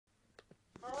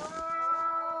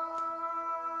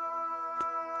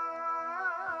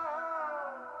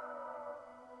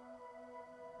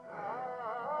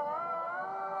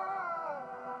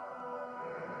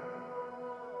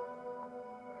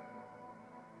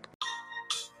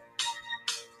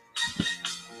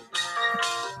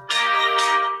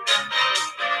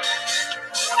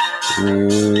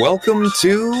Welcome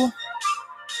to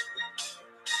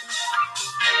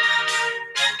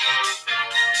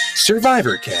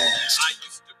Survivor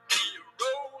Cast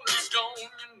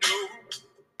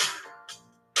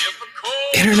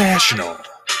International.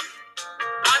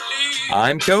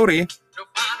 I'm Cody.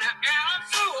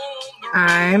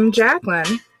 I'm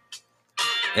Jacqueline.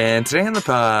 And today on the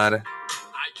pod,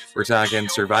 we're talking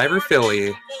Survivor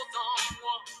Philly,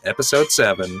 Episode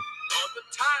 7.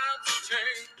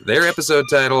 Their episode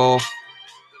title,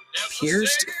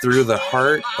 Pierced Through the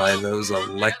Heart by Those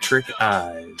Electric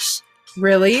Eyes.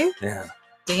 Really? Yeah.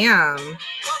 Damn.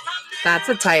 That's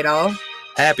a title.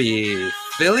 Happy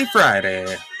Philly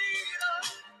Friday.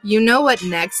 You know what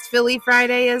next Philly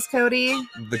Friday is, Cody?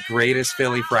 The greatest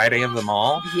Philly Friday of them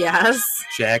all. Yes.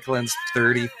 Jacqueline's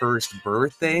 31st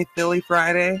birthday Philly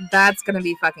Friday. That's going to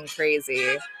be fucking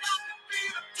crazy.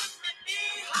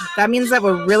 That means that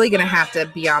we're really going to have to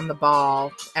be on the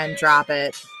ball and drop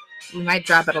it. We might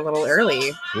drop it a little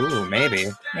early. Ooh,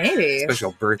 maybe. Maybe.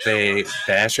 Special birthday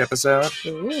bash episode.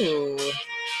 Ooh.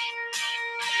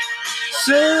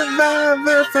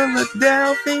 Survivor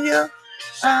Philadelphia.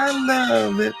 I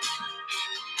love it.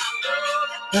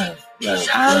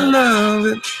 I love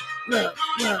it.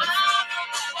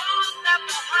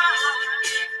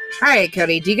 All right,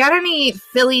 Cody, do you got any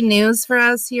Philly news for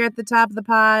us here at the top of the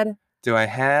pod? Do I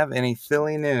have any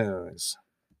Philly news?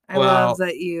 I love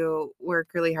that you work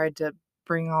really hard to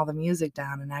bring all the music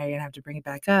down, and now you're going to have to bring it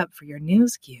back up for your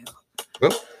news cue.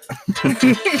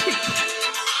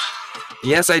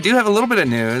 Yes, I do have a little bit of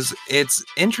news. It's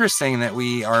interesting that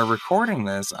we are recording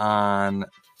this on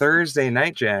Thursday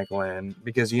night, Jacqueline,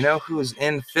 because you know who's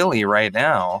in Philly right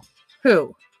now?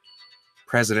 Who?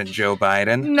 President Joe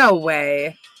Biden. No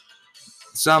way.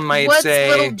 Some might What's say...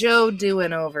 little Joe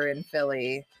doing over in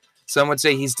Philly? Some would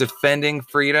say he's defending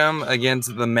freedom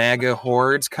against the MAGA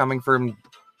hordes coming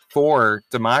for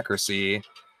democracy.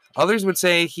 Others would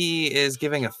say he is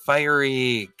giving a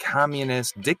fiery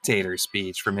communist dictator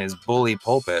speech from his bully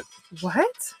pulpit.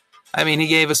 What? I mean, he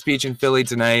gave a speech in Philly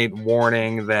tonight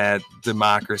warning that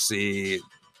democracy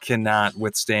cannot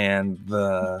withstand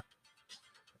the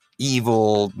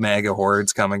evil MAGA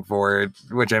hordes coming for it,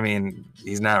 which, I mean,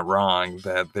 he's not wrong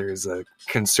that there's a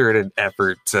concerted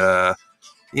effort to,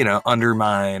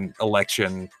 undermine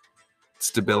election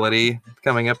stability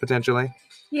coming up potentially.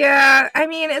 Yeah, I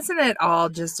mean, isn't it all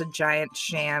just a giant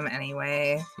sham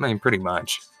anyway? I mean, pretty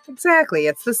much. Exactly.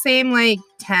 It's the same,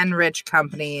 10 rich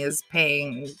companies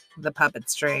paying the puppet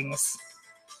strings.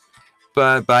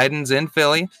 But Biden's in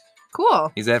Philly.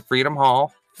 Cool. He's at Freedom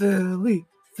Hall. Philly.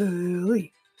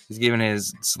 He's giving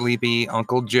his sleepy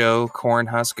Uncle Joe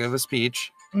cornhusk of a speech.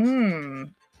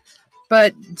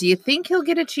 But do you think he'll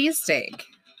get a cheesesteak?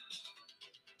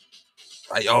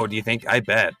 Do you think? I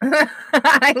bet.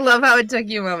 I love how it took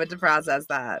you a moment to process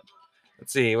that.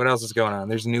 Let's see, what else is going on?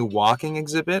 There's a new walking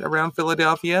exhibit around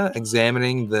Philadelphia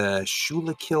examining the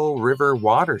Schuylkill River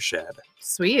watershed.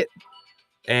 Sweet.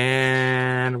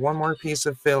 And one more piece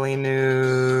of Philly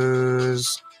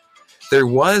news. There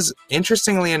was,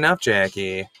 interestingly enough,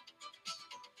 Jackie,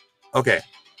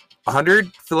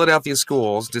 100 Philadelphia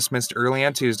schools dismissed early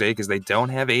on Tuesday because they don't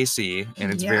have AC,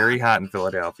 and it's very hot in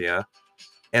Philadelphia.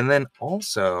 And then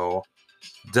also,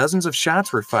 dozens of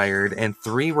shots were fired and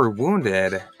 3 were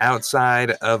wounded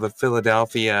outside of a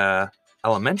Philadelphia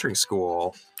elementary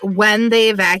school. When they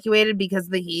evacuated because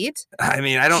of the heat? I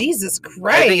mean, Jesus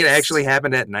Christ. I think it actually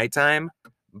happened at nighttime,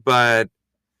 but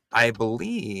I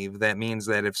believe that means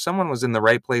that if someone was in the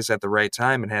right place at the right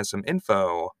time and has some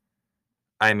info,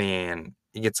 I mean,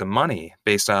 you get some money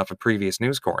based off a previous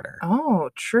news corner. Oh,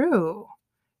 true.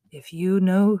 If you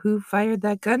know who fired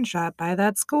that gunshot by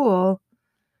that school,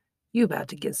 you about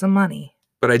to get some money.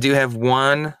 But I do have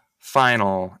one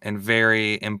final and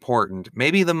very important,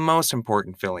 maybe the most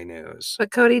important Philly news.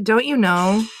 But Cody, don't you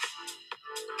know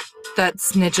that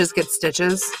snitches get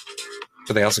stitches?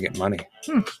 But they also get money.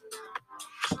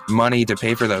 Money to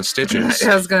pay for those stitches.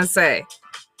 I was going to say.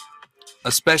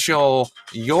 A special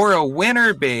You're a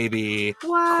Winner, Baby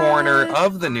corner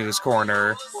of the news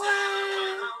corner.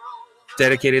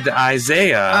 Dedicated to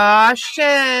Isaiah. Aw,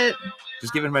 shit.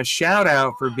 Just giving him a shout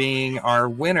out for being our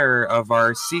winner of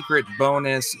our secret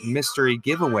bonus mystery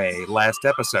giveaway last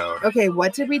episode. Okay,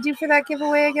 what did we do for that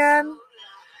giveaway again?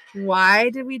 Why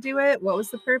did we do it? What was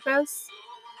the purpose?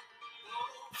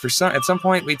 At some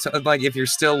point, if you're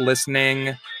still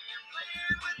listening,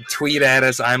 tweet at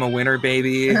us, I'm a winner,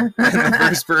 baby. And the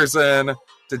first person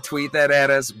to tweet that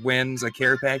at us wins a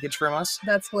care package from us.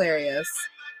 That's hilarious.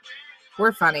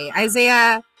 We're funny.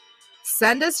 Isaiah,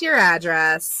 Send us your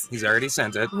address. He's already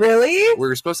sent it. Really? We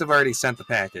were supposed to have already sent the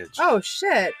package. Oh,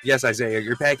 shit. Yes, Isaiah,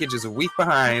 your package is a week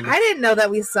behind. I didn't know that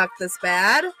we sucked this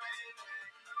bad.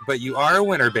 But you are a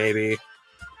winner, baby.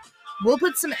 We'll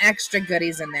put some extra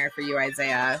goodies in there for you,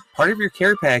 Isaiah. Part of your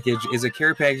care package is a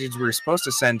care package we were supposed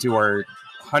to send to our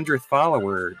 100th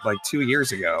follower like 2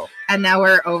 years ago. And now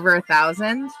we're over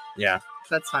 1,000? Yeah.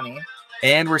 That's funny.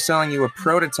 And we're selling you a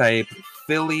prototype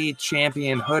Philly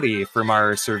champion hoodie from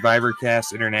our Survivor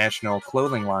Cast International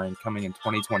clothing line coming in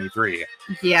 2023.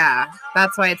 Yeah,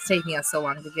 that's why it's taking us so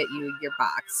long to get you your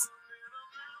box.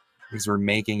 Because we're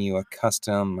making you a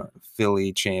custom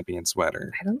Philly champion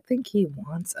sweater. I don't think he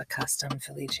wants a custom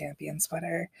Philly champion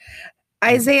sweater.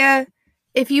 Isaiah,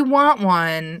 if you want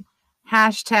one,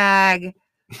 hashtag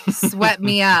sweat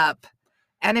me up.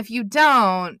 And if you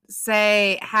don't,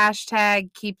 say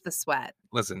hashtag keep the sweat.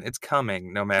 Listen, it's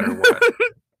coming no matter what.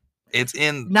 It's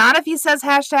in... Not if he says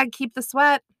hashtag keep the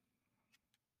sweat.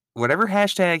 Whatever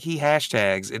hashtag he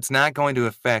hashtags, it's not going to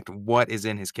affect what is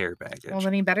in his care package. Well,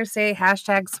 then he better say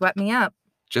hashtag sweat me up.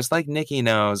 Just like Nikki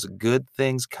knows, good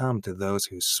things come to those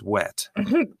who sweat.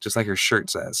 Just like her shirt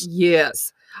says.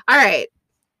 Yes. All right.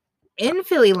 In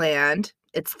Philly land,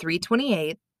 it's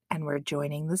 3:28, and we're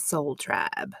joining the Soul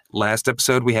Tribe. Last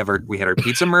episode, we had our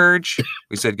pizza merge.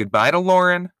 We said goodbye to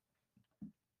Lauren.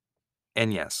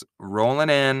 And yes, rolling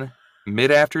in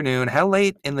mid-afternoon. How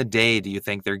late in the day do you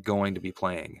think they're going to be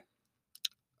playing?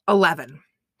 11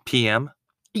 PM?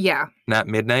 Yeah. Not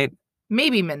midnight?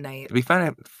 Maybe midnight. It'd be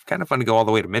kind of fun to go all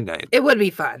the way to midnight. It would be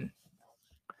fun.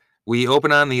 We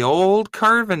open on the old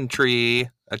carving tree,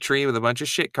 a tree with a bunch of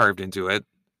shit carved into it.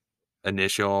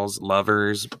 Initials,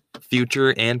 lovers,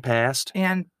 future and past.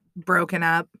 And broken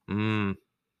up.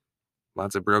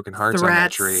 Lots of broken hearts on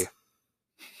that tree.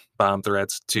 Bomb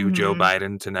threats to Joe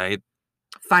Biden tonight.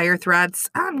 Fire threats.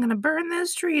 I'm going to burn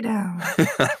this tree down.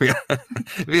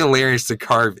 It'd be hilarious to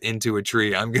carve into a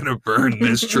tree. I'm going to burn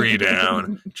this tree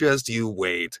down. Just you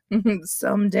wait.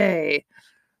 Someday.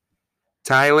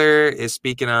 Tyler is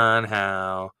speaking on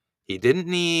how he didn't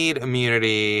need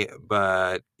immunity,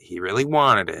 but he really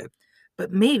wanted it.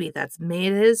 But maybe that's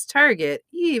made his target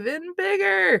even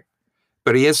bigger.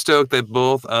 But he is stoked that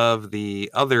both of the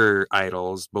other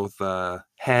idols, both the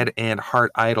head and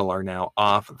heart idol, are now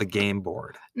off the game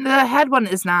board. The head one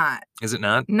is not. Is it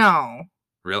not? No.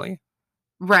 Really?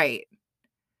 Right.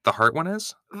 The heart one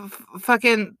is?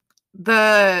 Fucking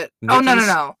the... Nikki's? Oh,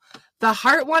 no. The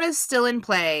heart one is still in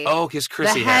play. Oh, because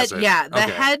Chrissy has it. Yeah, Okay.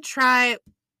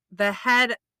 the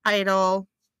head idol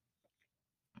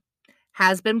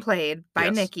has been played by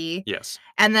Yes. Nikki. Yes.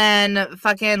 And then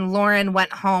fucking Lauren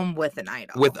went home with an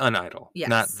idol. With an idol. Yes.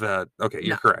 Not the... Okay,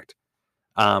 you're No. correct.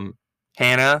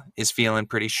 Hannah is feeling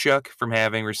pretty shook from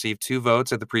having received 2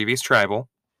 votes at the previous tribal.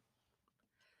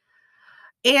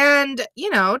 And,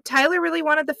 Tyler really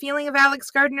wanted the feeling of Alex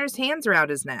Gardner's hands around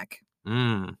his neck.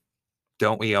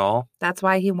 Don't we all? That's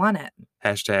why he won it.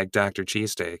 Hashtag Dr.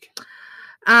 Cheesesteak.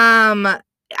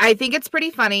 I think it's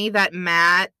pretty funny that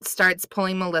Matt starts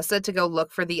pulling Melissa to go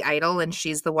look for the idol and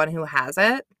she's the one who has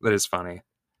it. That is funny.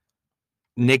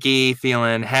 Nikki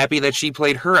feeling happy that she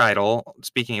played her idol.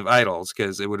 Speaking of idols,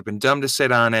 because it would have been dumb to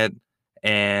sit on it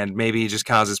and maybe it just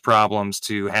causes problems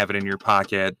to have it in your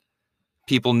pocket.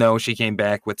 People know she came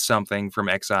back with something from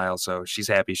exile, so she's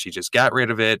happy she just got rid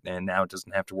of it and now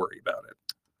doesn't have to worry about it.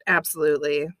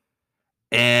 Absolutely.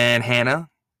 And Hannah,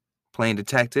 playing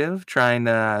detective, trying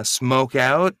to smoke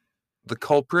out the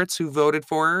culprits who voted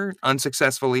for her,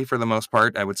 unsuccessfully for the most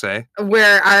part, I would say.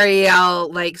 Where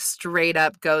Ariel, straight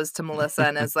up goes to Melissa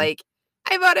and is like,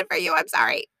 I voted for you, I'm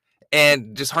sorry.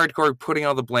 And just hardcore putting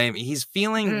all the blame. He's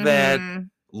feeling that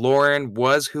Lauren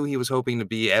was who he was hoping to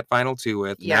be at Final 2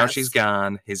 with. Yes. Now she's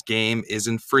gone. His game is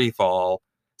in free fall.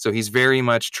 So he's very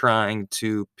much trying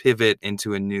to pivot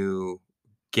into a new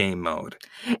game mode.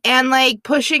 And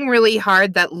pushing really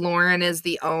hard that Lauren is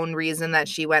the own reason that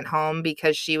she went home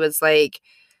because she was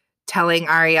telling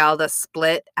Ariel to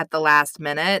split at the last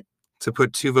minute. To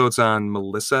put 2 votes on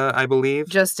Melissa, I believe.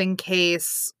 Just in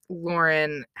case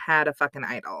Lauren had a fucking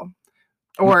idol.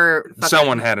 Or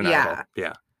someone had an idol.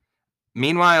 Yeah.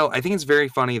 Meanwhile, I think it's very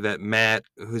funny that Matt,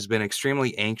 who's been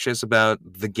extremely anxious about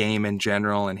the game in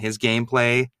general and his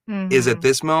gameplay, is at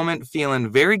this moment feeling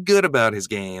very good about his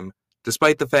game,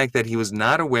 despite the fact that he was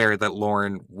not aware that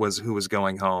Lauren was who was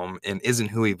going home and isn't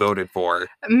who he voted for.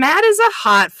 Matt is a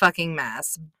hot fucking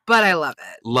mess, but I love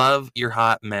it. Love your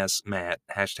hot mess, Matt.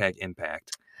 Hashtag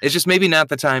impact. It's just maybe not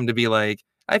the time to be like,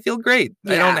 I feel great.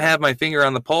 Yeah. I don't have my finger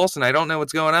on the pulse and I don't know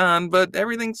what's going on, but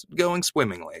everything's going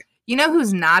swimmingly. You know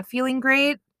who's not feeling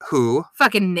great? Who?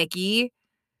 Fucking Nikki.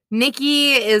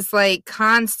 Nikki is like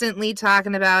constantly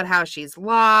talking about how she's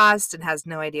lost and has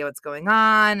no idea what's going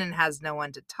on and has no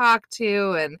one to talk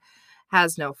to and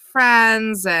has no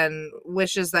friends and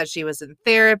wishes that she was in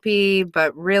therapy,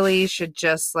 but really should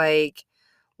just like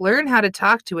learn how to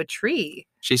talk to a tree.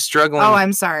 She's struggling. Oh,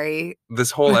 I'm sorry.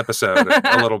 This whole episode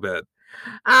a little bit.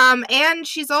 And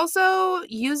she's also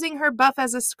using her buff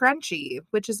as a scrunchie,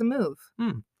 which is a move.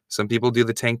 Some people do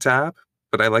the tank top,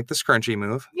 but I like the scrunchie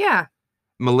move. Yeah.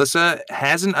 Melissa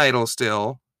has an idol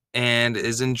still and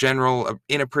is in general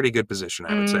in a pretty good position,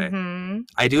 I would say.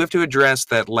 I do have to address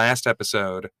that last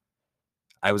episode.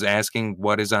 I was asking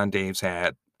what is on Dave's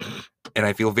hat, and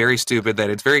I feel very stupid that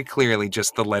it's very clearly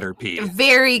just the letter P.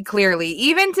 Very clearly.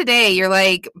 Even today, you're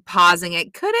like pausing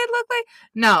it. Could it look like?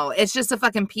 No, it's just a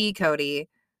fucking P, Cody.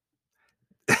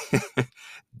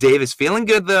 Dave is feeling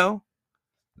good, though.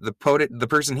 The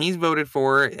person he's voted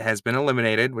for has been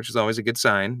eliminated, which is always a good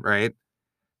sign, right?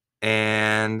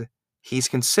 And he's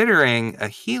considering a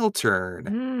heel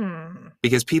turn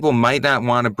because people might not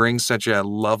want to bring such a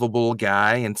lovable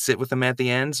guy and sit with him at the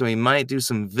end, so he might do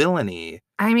some villainy.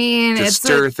 I mean, to it's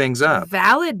stir things up.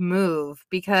 Valid move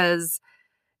because,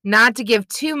 not to give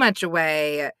too much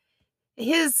away,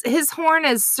 his horn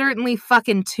is certainly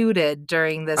fucking tooted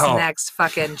during this next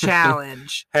fucking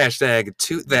challenge. Hashtag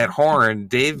toot that horn.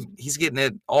 Dave, he's getting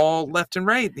it all left and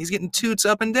right. He's getting toots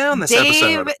up and down this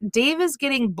episode. Dave is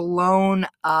getting blown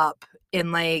up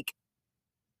in like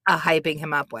a hyping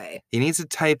him up way. He needs to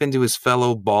type into his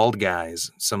fellow bald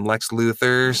guys. Some Lex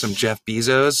Luthor, some Jeff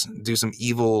Bezos. Do some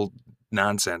evil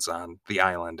nonsense on the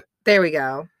island. There we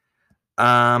go.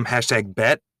 Hashtag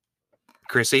bet.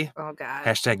 Chrissy. Oh, God.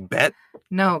 Hashtag bet.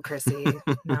 No, Chrissy.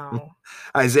 No.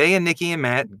 Isaiah, Nikki, and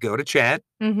Matt go to chat.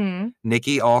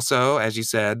 Nikki also, as you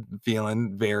said,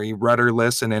 feeling very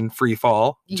rudderless and in free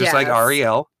fall, just like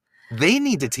Ariel. They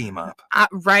need to team up.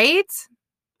 Right?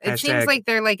 It seems like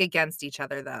they're like against each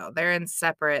other, though. They're in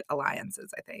separate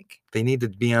alliances, I think. They need to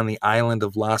be on the Island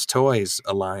of Lost Toys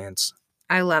alliance.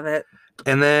 I love it.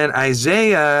 And then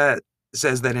Isaiah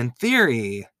says that in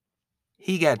theory,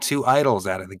 he got 2 idols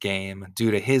out of the game due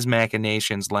to his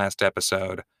machinations last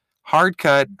episode. Hard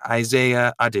cut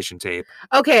Isaiah audition tape.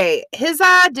 Okay, his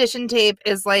audition tape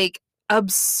is like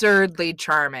absurdly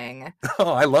charming.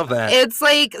 Oh, I love that. It's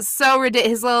like so ridiculous.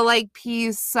 His little like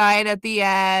peace sign at the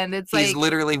end. He's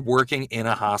literally working in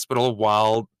a hospital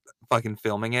while fucking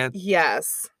filming it.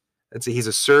 Yes. He's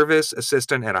a service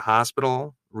assistant at a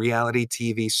hospital, reality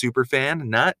TV superfan,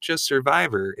 not just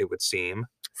Survivor, it would seem.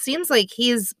 Seems like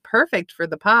he's perfect for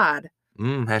the pod.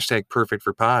 Hashtag perfect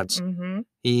for pods.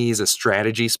 He's a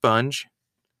strategy sponge.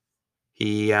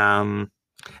 He's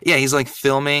like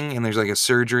filming and there's like a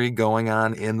surgery going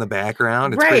on in the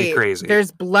background. It's pretty crazy.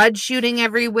 There's blood shooting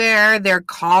everywhere. They're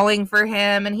calling for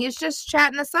him and he's just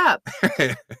chatting us up.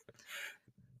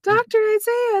 Dr.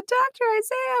 Isaiah,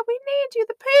 we need you.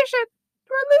 The patient,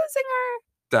 we're losing her.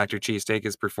 Dr. Cheesesteak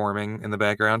is performing in the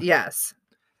background. Yes.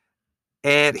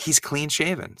 And he's clean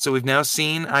shaven. So we've now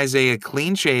seen Isaiah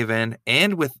clean shaven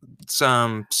and with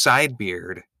some side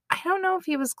beard. I don't know if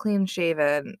he was clean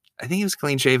shaven. I think he was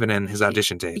clean shaven in his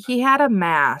audition tape. He had a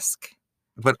mask.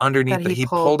 But underneath it, he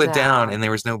pulled it down and there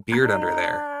was no beard under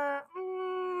there.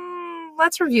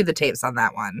 Let's review the tapes on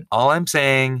that one. All I'm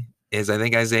saying is I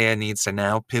think Isaiah needs to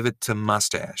now pivot to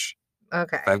mustache.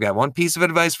 Okay. If I've got one piece of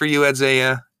advice for you,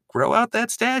 Isaiah, grow out that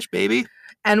stash, baby.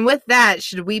 And with that,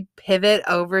 should we pivot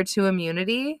over to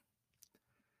immunity?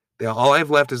 All I've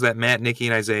left is that Matt, Nikki,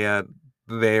 and Isaiah,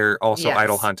 they're also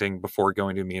idol hunting before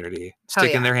going to immunity.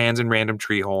 Sticking their hands in random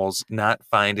tree holes, not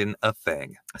finding a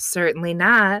thing. Certainly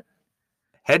not.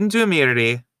 Heading to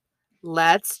immunity.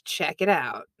 Let's check it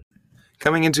out.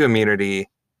 Coming into immunity,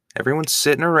 everyone's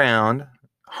sitting around,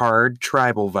 hard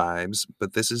tribal vibes,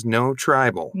 but this is no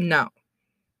tribal. No.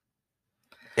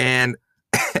 And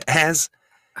as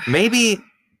maybe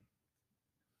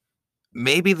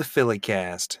the Philly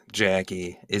cast,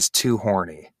 Jackie, is too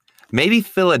horny. Maybe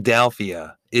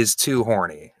Philadelphia is too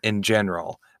horny in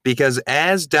general. Because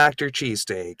as Dr.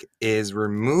 Cheesesteak is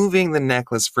removing the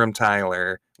necklace from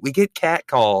Tyler, we get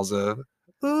catcalls of,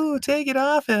 ooh, take it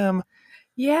off him.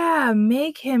 Yeah,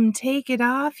 make him take it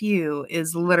off you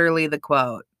is literally the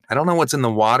quote. I don't know what's in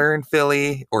the water in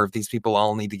Philly, or if these people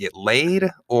all need to get laid,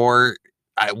 or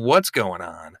what's going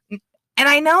on. And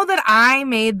I know that I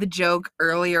made the joke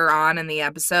earlier on in the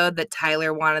episode that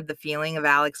Tyler wanted the feeling of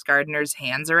Alex Gardner's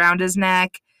hands around his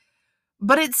neck,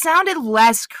 but it sounded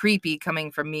less creepy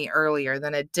coming from me earlier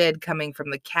than it did coming from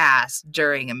the cast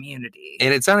during immunity.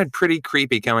 And it sounded pretty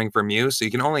creepy coming from you, so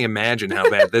you can only imagine how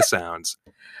bad this sounds.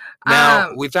 Now,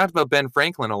 Um, we've talked about Ben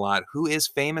Franklin a lot, who is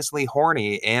famously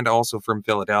horny and also from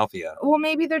Philadelphia. well,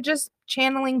 maybe they're just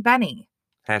channeling Benny.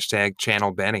 Hashtag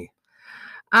channel Benny.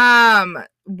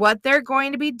 What they're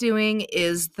going to be doing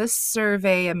is the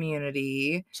survey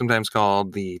immunity. Sometimes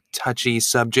called the touchy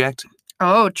subject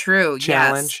Oh, true.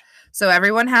 challenge. Yes. So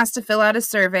everyone has to fill out a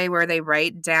survey where they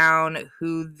write down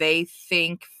who they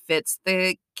think fits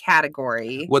the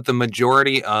category. What the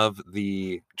majority of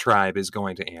the tribe is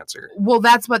going to answer. Well,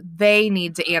 that's what they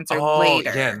need to answer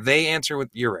later. Yeah, they answer with,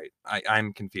 you're right.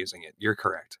 I'm confusing it. You're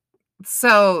correct.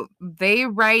 So they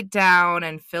write down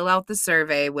and fill out the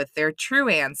survey with their true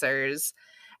answers.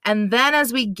 And then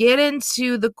as we get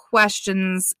into the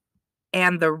questions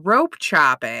and the rope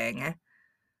chopping,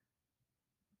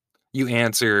 You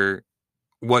answer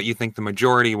what you think the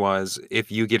majority was.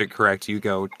 If you get it correct, you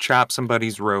go chop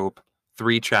somebody's rope,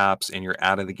 3 chops, and you're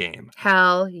out of the game.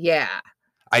 hell yeah.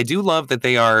 I do love that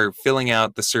they are filling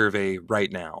out the survey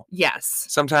right now. Yes.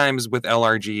 Sometimes with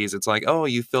LRGs, it's like, oh,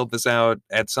 you filled this out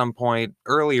at some point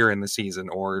earlier in the season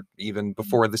or even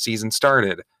before the season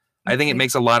started. I think it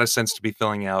makes a lot of sense to be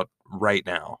filling out right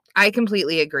now. I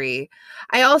completely agree.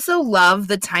 I also love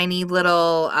the tiny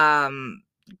little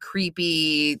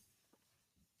creepy.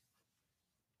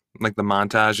 Like the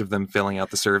montage of them filling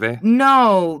out the survey.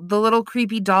 No, the little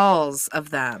creepy dolls of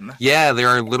them. Yeah, there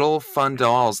are little fun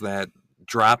dolls that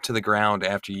drop to the ground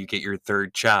after you get your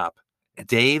 3rd chop.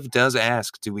 Dave does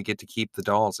ask, do we get to keep the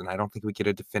dolls? And I don't think we get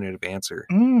a definitive answer.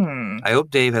 I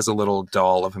hope Dave has a little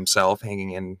doll of himself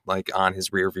hanging in, like, on his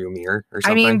rearview mirror or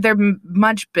something. I mean, they're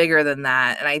much bigger than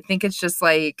that. And I think it's just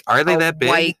like Are they that big?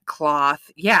 White cloth.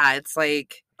 Yeah, it's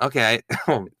like. Okay,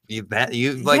 you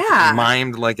Yeah.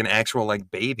 mimed like an actual like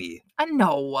baby.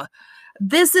 No.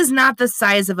 This is not the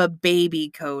size of a baby,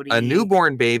 Cody. A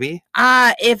newborn baby?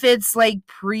 If it's like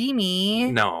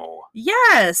preemie. No.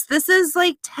 Yes, this is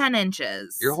like 10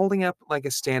 inches. You're holding up like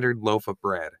a standard loaf of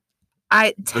bread.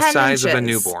 10 the size inches. of a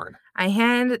newborn. I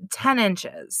hand 10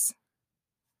 inches.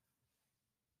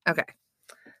 Okay.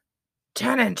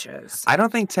 10 inches. I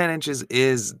don't think 10 inches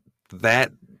is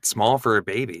that small for a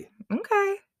baby.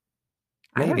 Okay.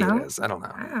 Maybe I don't it know. is. I don't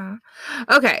know. I don't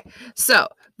know. Okay, so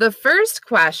the first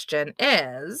question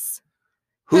is...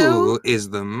 Who is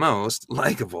the most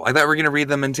likable? I thought we were going to read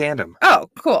them in tandem. Oh,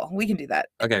 cool. We can do that.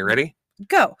 Okay, ready?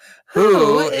 Go.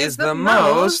 Who is the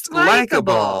most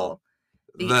likable?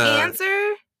 The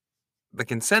answer? The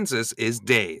consensus is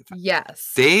Dave.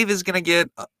 Yes. Dave is going to get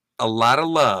a lot of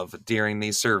love during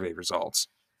these survey results.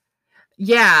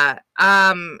 Yeah.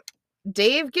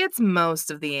 Dave gets most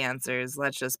of the answers.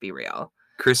 Let's just be real.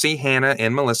 Chrissy, Hannah,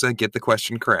 and Melissa get the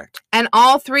question correct. And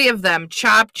all 3 of them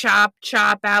chop, chop,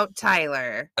 chop out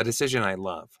Tyler. A decision I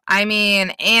love. I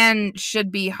mean, and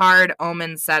should be hard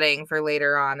omen setting for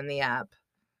later on in the app.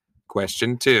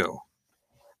 Question 2.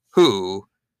 Who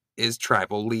is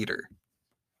tribal leader?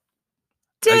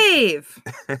 Dave!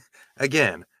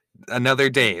 Again, another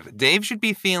Dave. Dave should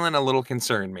be feeling a little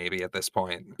concerned maybe at this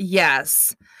point.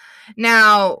 Yes.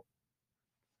 Now,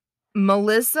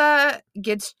 Melissa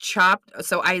gets chopped.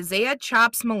 So Isaiah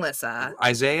chops Melissa.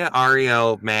 Isaiah,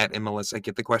 Ariel, Matt, and Melissa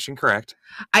get the question correct.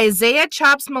 Isaiah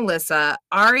chops Melissa.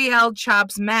 Ariel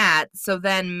chops Matt. So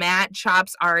then Matt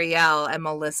chops Ariel and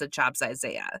Melissa chops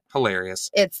Isaiah. Hilarious.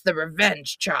 It's the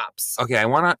revenge chops. Okay, I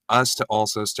want us to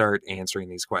also start answering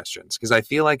these questions because I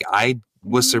feel like I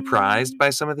was surprised by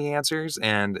some of the answers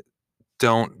and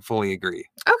don't fully agree.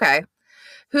 Okay.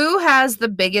 Who has the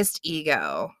biggest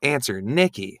ego? Answer,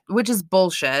 Nikki. Which is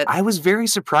bullshit. I was very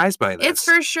surprised by this. It's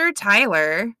for sure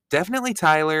Tyler. Definitely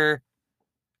Tyler.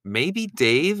 Maybe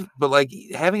Dave, but like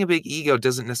having a big ego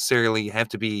doesn't necessarily have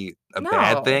to be a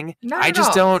bad thing. Not I at just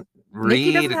all. don't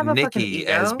Nikki doesn't read have a fucking Nikki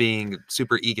as ego. being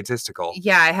super egotistical.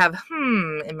 Yeah, I have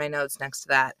in my notes next to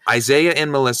that. Isaiah and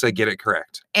Melissa get it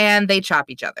correct. And they chop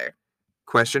each other.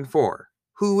 Question 4.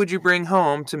 Who would you bring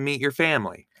home to meet your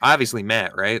family? Obviously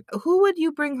Matt, right? Who would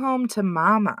you bring home to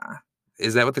mama?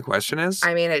 Is that what the question is?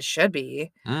 I mean, it should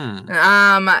be.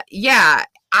 Mm. Yeah,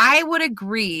 I would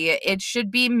agree. It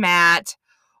should be Matt,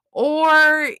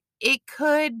 or it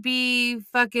could be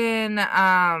fucking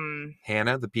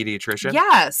Hannah, the pediatrician?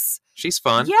 Yes. She's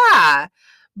fun. Yeah.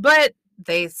 But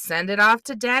they send it off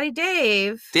to Daddy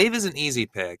Dave. Dave is an easy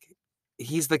pick.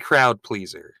 He's the crowd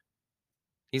pleaser.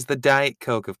 He's the Diet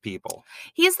Coke of people.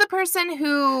 He's the person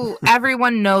who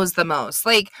everyone knows the most.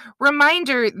 Like,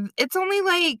 reminder, it's only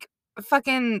like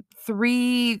fucking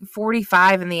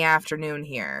 3:45 in the afternoon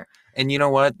here. And you know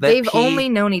what? They've only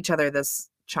known each other this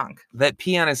chunk. That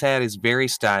pee on his hat is very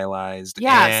stylized.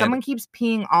 Yeah, and someone keeps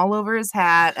peeing all over his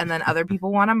hat, and then other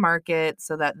people want to mark it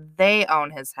so that they own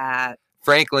his hat.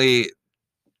 frankly,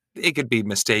 It could be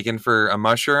mistaken for a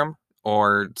mushroom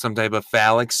or some type of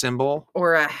phallic symbol.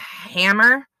 Or a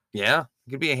hammer. Yeah,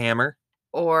 it could be a hammer.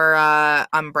 Or a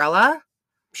umbrella.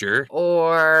 Sure.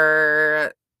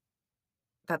 Or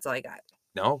that's all I got.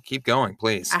 No, keep going,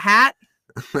 please. A hat.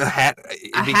 A hat.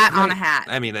 A hat on a hat.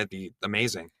 I mean, that'd be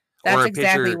amazing. That's or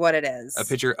exactly what it is. A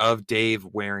picture of Dave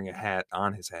wearing a hat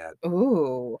on his hat.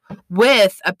 Ooh.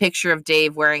 With a picture of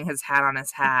Dave wearing his hat on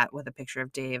his hat, with a picture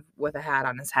of Dave with a hat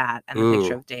on his hat, and a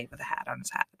picture of Dave with a hat on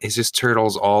his hat. It's just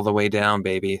turtles all the way down,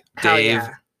 baby. Hell Dave,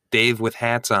 yeah. Dave with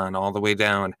hats on all the way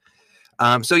down.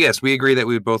 So yes, we agree that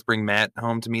we would both bring Matt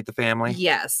home to meet the family.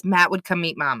 Yes, Matt would come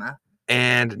meet Mama.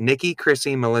 And Nikki,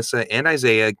 Chrissy, Melissa, and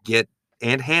Isaiah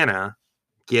and Hannah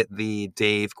get the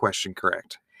Dave question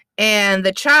correct. And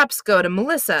the chops go to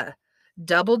Melissa,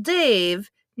 double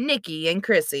Dave, Nikki, and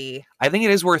Chrissy. I think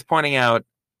it is worth pointing out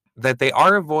that they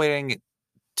are avoiding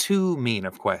too mean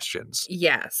of questions.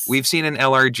 Yes. We've seen in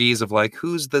LRGs of like,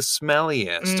 who's the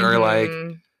smelliest? Or like,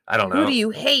 I don't know. Who do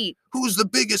you hate? Who's the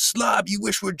biggest slob you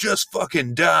wish would just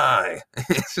fucking die?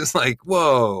 It's just like,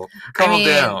 whoa, calm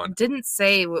down. Didn't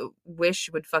say wish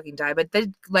would fucking die, but they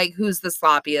like, who's the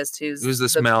sloppiest? Who's the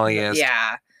smelliest?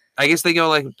 Yeah. I guess they go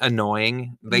like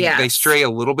annoying. They stray a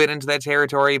little bit into that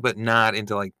territory, but not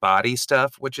into like body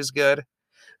stuff, which is good.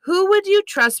 Who would you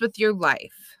trust with your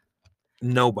life?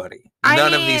 Nobody.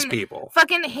 None of these people.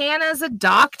 Fucking Hannah's a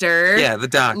doctor. Yeah, the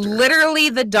doctor. Literally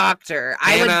the doctor.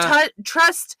 Hannah, I would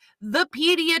trust the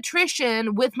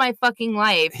pediatrician with my fucking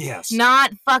life. Yes.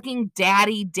 Not fucking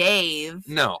Daddy Dave.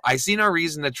 No, I see no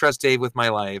reason to trust Dave with my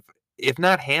life. If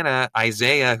not Hannah,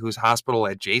 Isaiah, who's hospital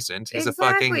adjacent. He's a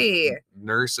fucking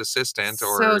nurse assistant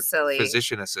or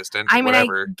physician assistant. I mean,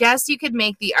 whatever. I guess you could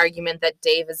make the argument that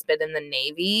Dave has been in the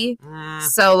Navy.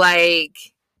 So, like,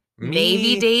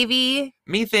 Navy Davy?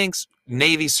 Me thinks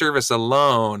Navy service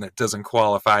alone doesn't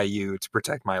qualify you to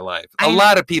protect my life. A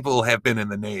lot of people have been in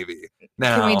the Navy.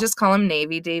 Now, can we just call him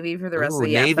Navy Davy for the rest of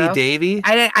the Navy Davy?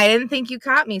 I didn't think you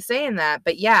caught me saying that,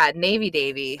 but yeah, Navy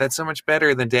Davy. That's so much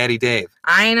better than Daddy Dave.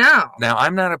 I know. Now,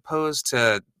 I'm not opposed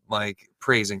to, like,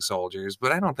 praising soldiers,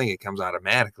 but I don't think it comes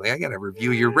automatically. I gotta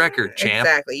review your record, champ.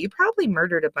 Exactly. You probably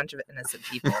murdered a bunch of innocent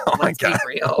people. Oh my God.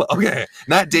 Be real. Okay.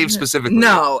 Not Dave specifically.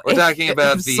 No. We're talking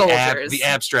about the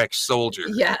abstract soldier.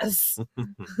 Yes.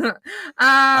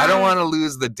 I don't want to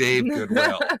lose the Dave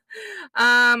goodwill.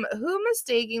 Who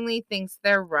mistakenly thinks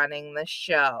they're running the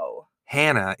show?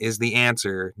 Hannah is the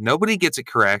answer. Nobody gets it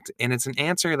correct, and it's an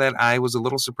answer that I was a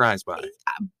little surprised by.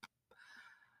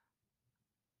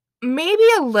 Maybe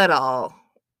a little.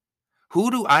 Who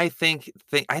do I think?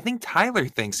 I think Tyler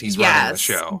thinks he's running the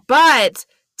show. But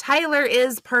Tyler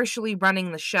is partially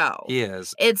running the show. He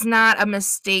is. It's not a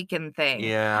mistaken thing.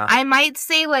 Yeah. I might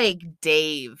say like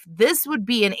Dave. This would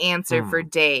be an answer for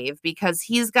Dave because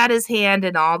he's got his hand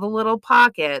in all the little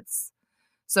pockets.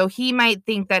 So he might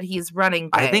think that he's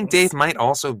running things. I think Dave might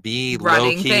also be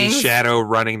low-key shadow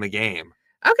running the game.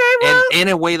 Okay, well. And in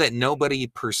a way that nobody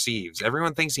perceives.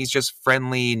 Everyone thinks he's just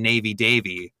friendly Navy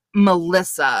Davy.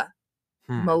 Melissa.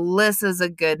 Melissa's a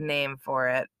good name for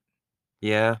it.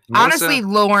 Yeah. Melissa? Honestly,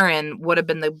 Lauren would have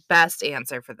been the best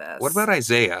answer for this. What about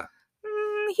Isaiah?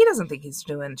 He doesn't think he's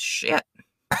doing shit.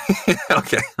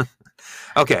 Okay.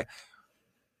 Okay.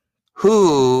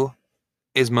 Who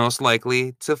is most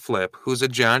likely to flip? Who's a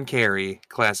John Kerry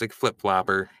classic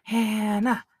flip-flopper?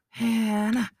 Hannah.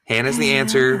 Hannah's the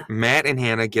answer. Matt and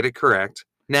Hannah get it correct.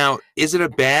 Now, is it a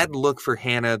bad look for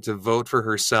Hannah to vote for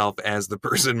herself as the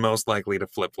person most likely to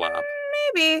flip-flop?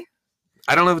 Maybe.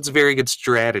 I don't know if it's a very good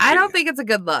strategy. I don't think it's a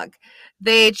good look.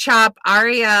 They chop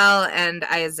Ariel and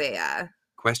Isaiah.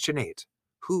 Question 8.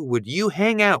 Who would you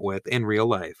hang out with in real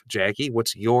life? Jackie,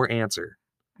 what's your answer?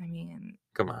 I mean...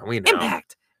 Come on, we know.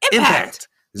 Impact.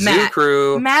 Zoo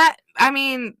crew. Matt, I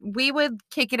mean, we would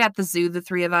kick it at the zoo, the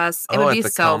three of us. It would be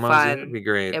so fun. It'd be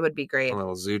great. It would be great. A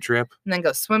little zoo trip. And then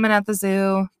go swimming at the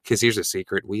zoo. Because here's a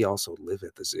secret. We also live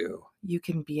at the zoo. You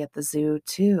can be at the zoo,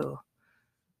 too.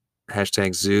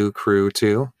 Hashtag zoo crew,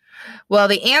 too. Well,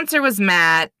 the answer was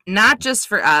Matt, not just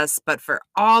for us, but for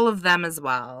all of them as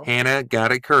well. Hannah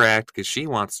got it correct because she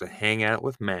wants to hang out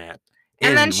with Matt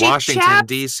in Washington,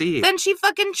 D.C. Then she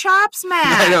fucking chops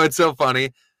Matt. I know, it's so funny.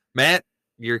 Matt,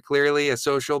 you're clearly a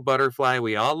social butterfly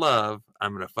we all love.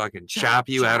 I'm going to fucking chop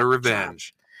you out of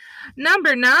revenge.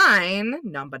 Number 9.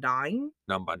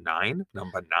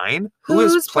 Who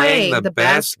is playing the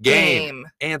best game?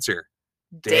 Answer.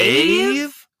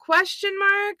 Dave? Question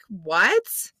mark? What?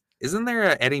 Isn't there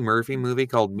a Eddie Murphy movie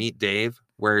called Meet Dave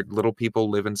where little people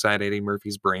live inside Eddie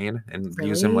Murphy's brain and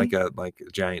use him like a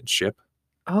giant ship?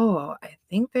 Oh, I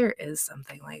think there is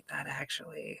something like that,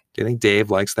 actually. Do you think Dave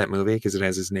likes that movie because it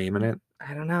has his name in it?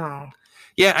 I don't know.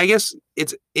 Yeah, I guess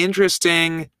it's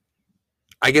interesting.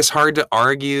 I guess hard to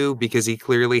argue because he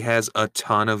clearly has a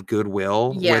ton of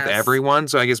goodwill Yes. with everyone.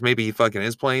 So I guess maybe he fucking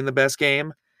is playing the best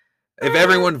game. If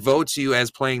everyone votes you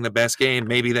as playing the best game,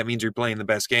 maybe that means you're playing the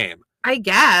best game. I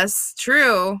guess.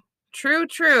 True.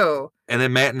 True. And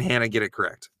then Matt and Hannah get it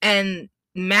correct. And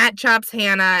Matt chops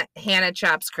Hannah, Hannah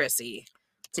chops Chrissy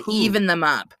to even them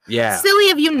up. Yeah.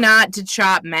 Silly of you not to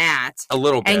chop Matt. A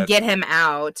little bit. And get him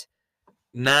out.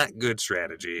 Not good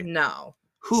strategy. No.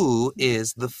 Who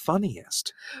is the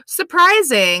funniest?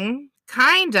 Surprising,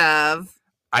 kind of.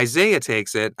 Isaiah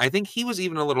takes it. I think he was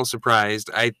even a little surprised.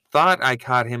 I thought I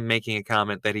caught him making a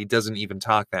comment that he doesn't even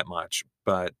talk that much,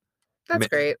 but that's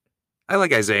great. I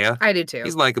like Isaiah. I do too.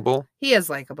 He's likable. He is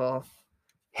likable.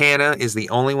 Hannah is the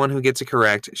only one who gets it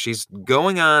correct. She's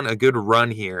going on a good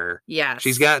run here. Yes.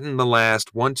 She's gotten the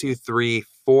last 1, 2, 3,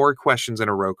 4 questions in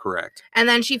a row correct. And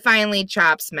then she finally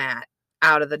chops Matt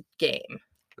out of the game.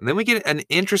 And then we get an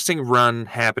interesting run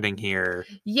happening here.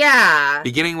 Yeah.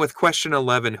 Beginning with question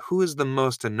 11, who is the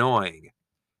most annoying?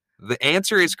 The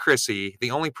answer is Chrissy.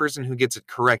 The only person who gets it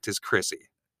correct is Chrissy.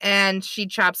 And she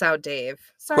chops out Dave.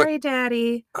 Sorry,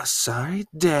 Daddy. Sorry,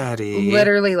 Daddy.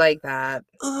 Literally like that.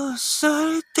 Oh,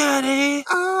 sorry, Daddy.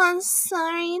 Oh, I'm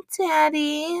sorry,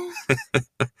 Daddy.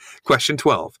 Question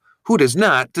 12. Who does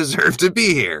not deserve to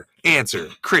be here? Answer,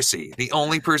 Chrissy. The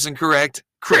only person correct,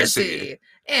 Chrissy.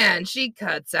 And she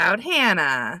cuts out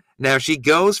Hannah. Now she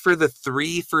goes for the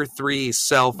 3 for 3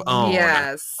 self-own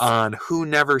on who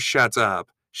never shuts up.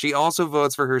 She also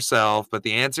votes for herself, but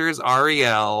the answer is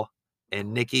Ariel,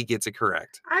 and Nikki gets it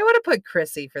correct. I would have put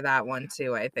Chrissy for that one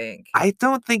too, I think. I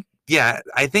think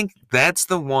that's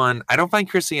the one. I don't find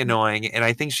Chrissy annoying, and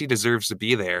I think she deserves to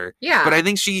be there. Yeah. But I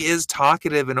think she is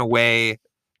talkative in a way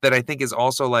that I think is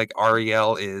also like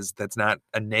Ariel is. That's not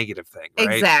a negative thing,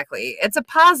 right? Exactly. It's a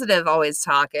positive always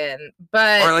talking,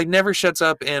 but... Or like never shuts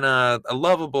up in a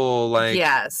lovable, like...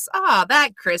 Yes. Oh,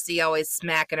 that Chrissy always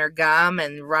smacking her gum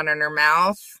and running her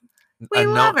mouth. We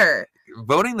love her.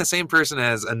 Voting the same person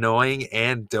as annoying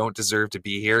and don't deserve to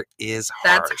be here is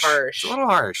harsh. That's harsh. It's a little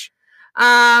harsh.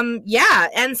 Yeah.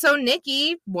 And so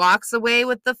Nikki walks away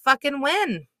with the fucking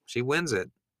win. She wins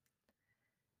it.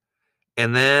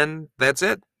 And then that's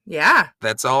it. Yeah.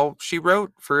 That's all she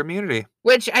wrote for immunity.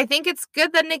 Which I think it's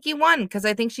good that Nikki won because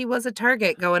I think she was a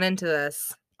target going into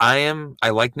this. I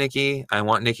like Nikki. I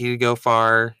want Nikki to go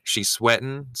far. She's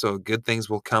sweating, so good things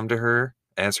will come to her,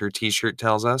 as her t-shirt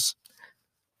tells us.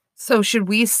 So should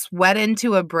we sweat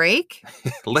into a break?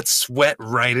 Let's sweat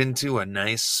right into a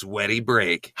nice sweaty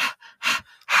break.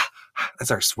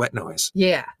 That's our sweat noise.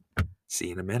 Yeah. See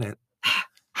you in a minute.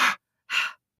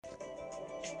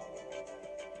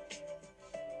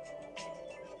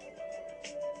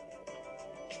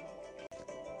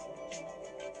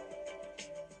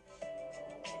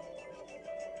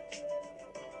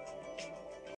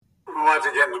 I'm about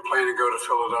to get in the plane and go to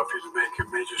Philadelphia to make a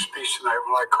major speech tonight,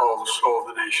 what I call the soul of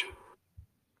the nation.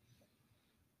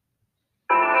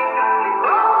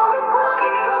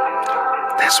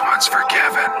 This one's for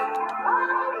Kevin.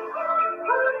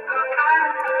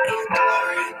 And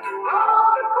Lauren.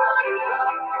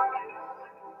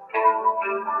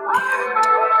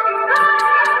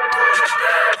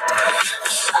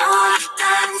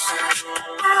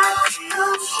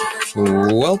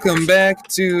 Welcome back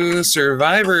to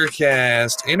Survivor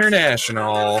Cast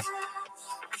International.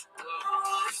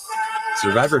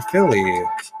 Survivor Philly.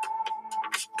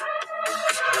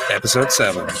 Episode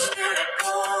 7.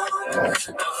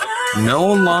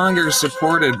 No longer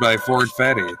supported by Ford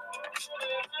Fetty,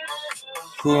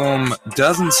 whom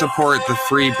doesn't support the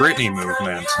Free Britney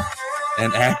movement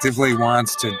and actively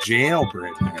wants to jail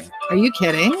Britney. Are you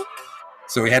kidding?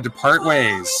 So we had to part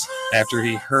ways after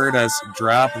he heard us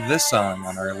drop this song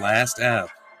on our last ep.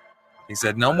 He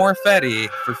said, no more Fetty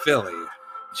for Philly.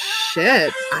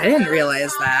 Shit, I didn't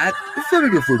realize that. That's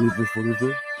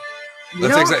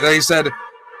exactly, he said,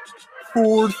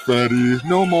 Ford Fetty,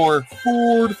 no more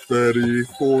Ford Fetty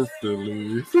for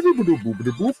Philly.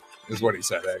 Is what he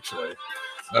said, actually.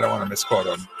 I don't want to misquote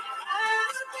him.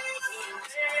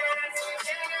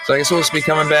 So I guess we'll just be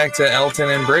coming back to Elton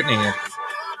and Britney.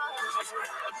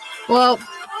 Well,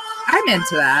 I'm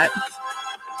into that.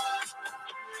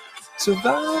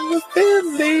 Survivor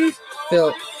Philly.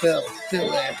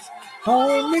 Philly.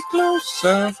 Hold me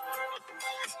closer.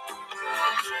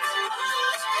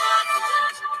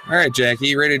 All right, Jackie,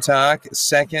 you ready to talk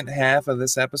second half of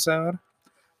this episode?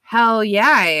 Hell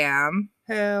yeah, I am.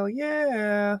 Hell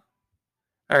yeah.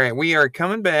 All right, we are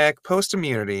coming back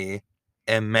post-immunity,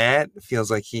 And Matt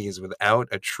feels like he is without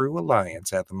a true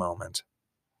alliance at the moment.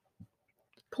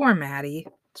 Poor Maddie.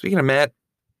 Speaking of Matt,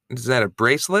 is that a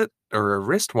bracelet or a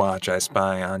wristwatch I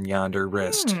spy on yonder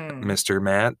wrist, Mr.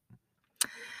 Matt?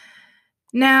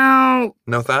 Now,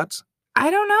 No thoughts? I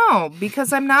don't know,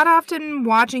 because I'm not often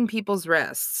watching people's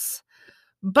wrists.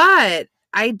 But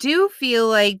I do feel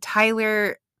like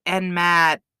Tyler and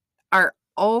Matt are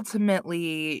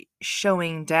ultimately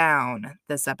showing down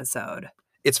this episode.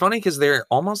 It's funny because they're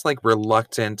almost like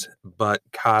reluctant but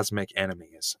cosmic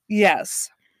enemies. Yes.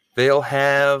 They'll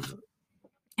have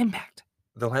impact.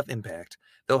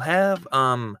 They'll have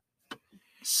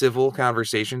civil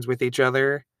conversations with each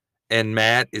other, and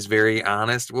Matt is very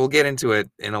honest. We'll get into it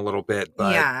in a little bit,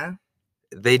 but yeah,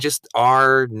 they just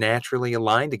are naturally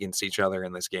aligned against each other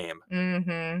in this game.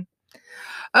 Mm-hmm.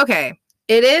 Okay.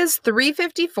 It is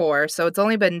 3:54, so it's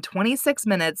only been 26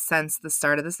 minutes since the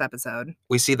start of this episode.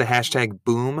 We see the hashtag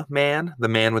boom man, the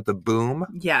man with the boom.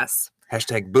 Yes.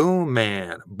 Hashtag boom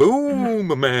man.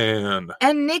 Boom man.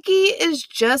 And Nikki is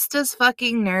just as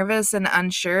fucking nervous and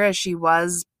unsure as she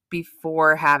was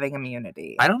before having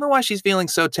immunity. I don't know why she's feeling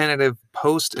so tentative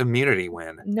post-immunity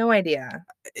win. No idea.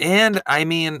 And, I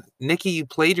mean, Nikki, you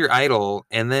played your idol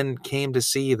and then came to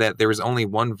see that there was only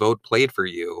one vote played for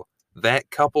you. That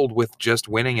coupled with just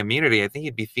winning immunity, I think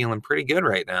you'd be feeling pretty good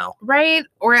right now. Right?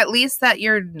 Or at least that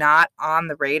you're not on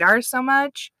the radar so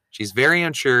much. She's very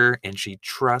unsure, and she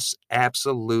trusts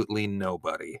absolutely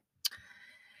nobody.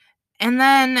 And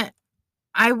then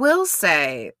I will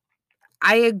say,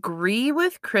 I agree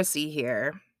with Chrissy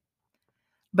here,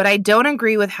 but I don't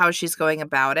agree with how she's going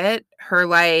about it. Her,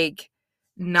 like,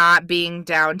 not being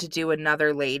down to do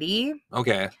another lady.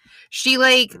 Okay. She,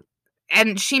 like,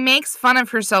 and she makes fun of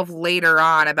herself later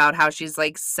on about how she's,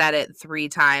 like, said it 3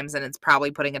 times and it's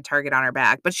probably putting a target on her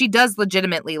back. But she does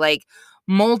legitimately, like,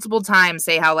 multiple times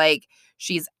say how, like,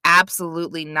 she's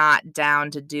absolutely not down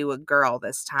to do a girl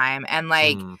this time. And,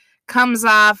 like, comes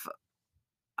off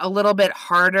a little bit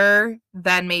harder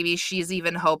than maybe she's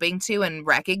even hoping to, and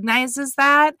recognizes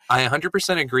that. I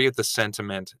 100% agree with the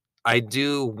sentiment. I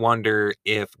do wonder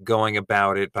if going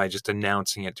about it by just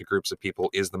announcing it to groups of people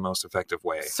is the most effective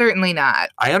way. Certainly not.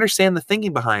 I understand the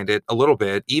thinking behind it a little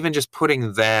bit, even just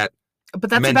putting that. But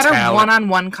that's a better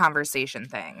one-on-one conversation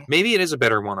thing. Maybe it is a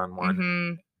better one-on-one.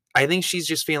 Mm-hmm. I think she's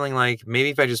just feeling like maybe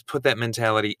if I just put that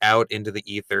mentality out into the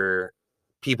ether,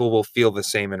 people will feel the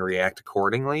same and react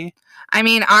accordingly. I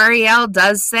mean, Ariel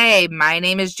does say, my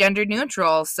name is gender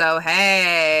neutral, so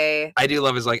hey. I do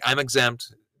love his, like, I'm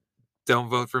exempt. Don't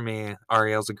vote for me.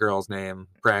 Ariel's a girl's name,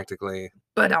 practically.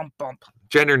 But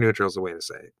gender neutral is the way to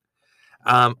say it.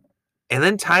 And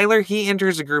then Tyler, he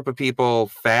enters a group of people,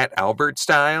 Fat Albert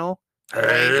style.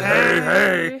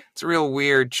 Hey. It's a real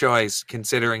weird choice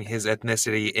considering his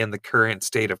ethnicity in the current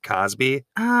state of Cosby.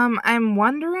 I'm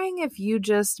wondering if you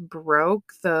just broke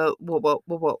the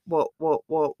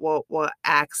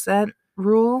accent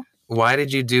rule. Why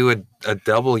did you do a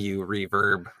W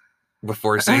reverb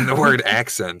before saying the word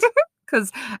accent?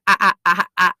 Because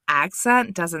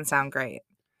accent doesn't sound great.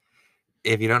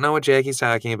 If you don't know what Jackie's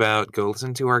talking about, go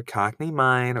listen to our Cockney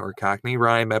Mine or Cockney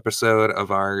Rhyme episode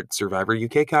of our Survivor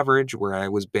UK coverage, where I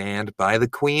was banned by the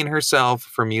Queen herself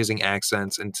from using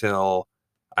accents until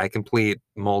I complete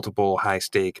multiple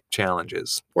high-stake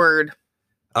challenges. Word.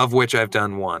 Of which I've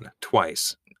done one,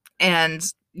 twice. And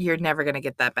you're never going to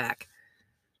get that back.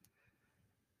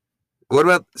 What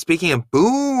about, speaking of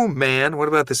boom, man, what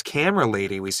about this camera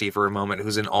lady we see for a moment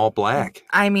who's in all black?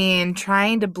 I mean,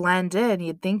 trying to blend in,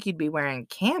 you'd think you'd be wearing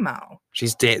camo.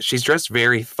 She's dressed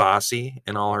very Fosse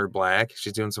in all her black.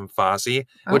 She's doing some Fosse,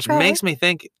 which makes me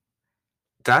think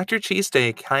Dr.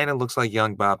 Cheesesteak kind of looks like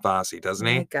young Bob Fosse, doesn't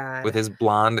he? Oh my God. With his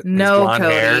blonde, Cody.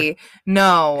 hair.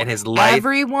 No. And his light.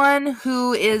 Everyone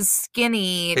who is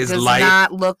skinny does light,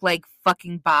 not look like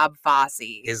fucking Bob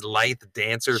Fosse. His lithe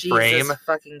dancer Jesus frame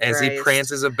as he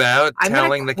prances about,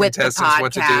 telling the contestants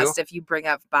what to do. If you bring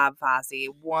up Bob Fosse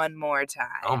one more time.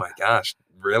 Oh my gosh.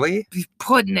 Really? Be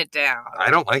putting it down. I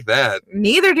don't like that.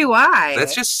 Neither do I.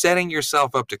 That's just setting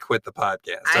yourself up to quit the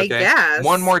podcast. Okay? I guess.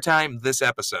 One more time this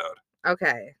episode.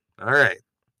 Okay. All right.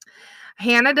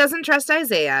 Hannah doesn't trust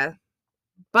Isaiah,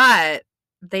 but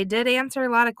they did answer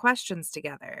a lot of questions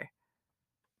together.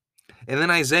 And then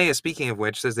Isaiah, speaking of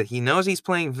which, says that he knows he's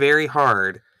playing very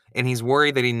hard, and he's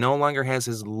worried that he no longer has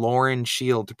his Lauren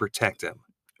shield to protect him.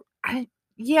 I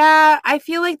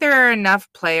feel like there are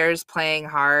enough players playing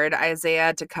hard,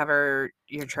 Isaiah, to cover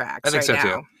your tracks. I think so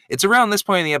too. It's around this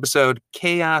point in the episode,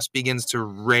 chaos begins to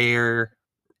rear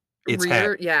its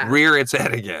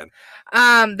head again.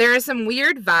 There are some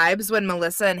weird vibes when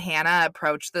Melissa and Hannah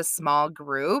approach this small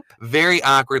group. Very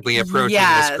awkwardly approaching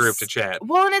this group to Yes. chat.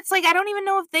 Well, and it's like, I don't even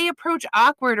know if they approach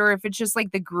awkward or if it's just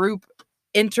like the group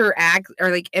interact or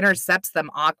like intercepts them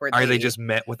awkwardly. Are they just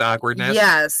met with awkwardness?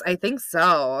 Yes, I think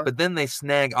so. But then they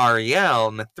snag Ariel,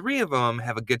 and the three of them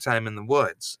have a good time in the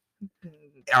woods.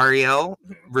 Ariel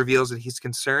reveals that he's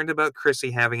concerned about Chrissy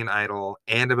having an idol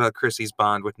and about Chrissy's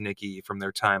bond with Nikki from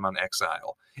their time on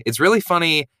Exile. It's really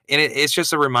funny, and it's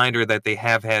just a reminder that they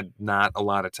have had not a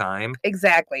lot of time.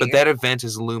 Exactly. But that event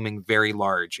is looming very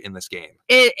large in this game.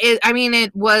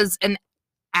 It was an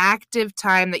active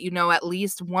time that, at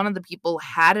least one of the people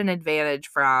had an advantage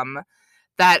from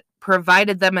that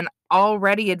provided them an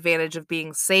already advantage of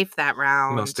being safe that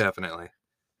round. Most definitely.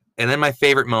 And then my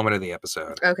favorite moment of the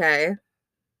episode. Okay.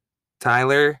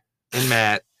 Tyler and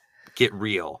Matt get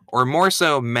real. Or more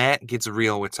so, Matt gets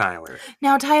real with Tyler.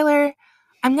 Now, Tyler,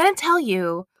 I'm going to tell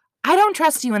you, I don't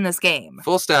trust you in this game.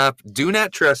 Full stop. Do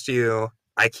not trust you.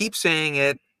 I keep saying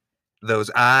it.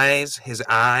 Those eyes, his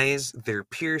eyes, they're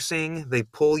piercing. They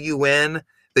pull you in.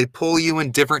 They pull you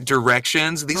in different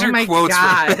directions. These are quotes.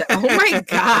 God. Oh my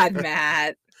God,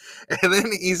 Matt. And then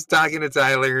he's talking to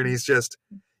Tyler and he's just,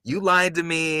 you lied to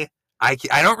me. I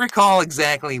don't recall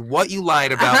exactly what you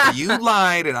lied about, but you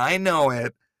lied and I know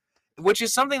it, which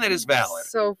is something that is valid.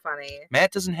 So funny.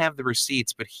 Matt doesn't have the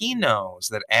receipts, but he knows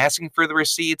that asking for the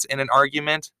receipts in an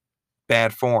argument,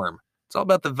 bad form. It's all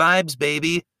about the vibes,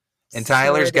 baby. And So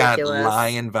Tyler's got ridiculous.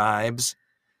 lion vibes.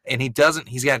 And do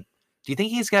you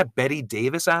think he's got Betty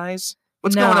Davis eyes?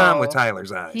 What's No. going on with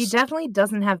Tyler's eyes? He definitely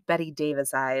doesn't have Betty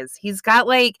Davis eyes. He's got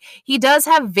he does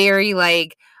have very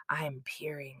I'm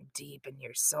peering deep in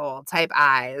your soul type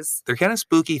eyes. They're kind of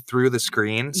spooky through the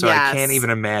screen, so I can't Yes. even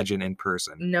imagine in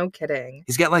person. No kidding.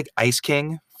 He's got Ice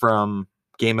King from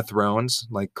Game of Thrones,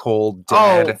 cold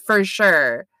dead. Oh, for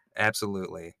sure.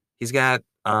 Absolutely. He's got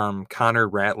Connor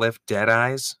Ratliff dead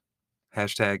eyes.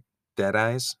 Hashtag dead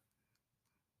eyes.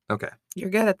 Okay. You're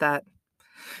good at that.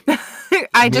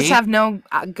 I just Me? have no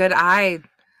good eye.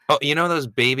 Oh, you know those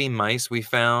baby mice we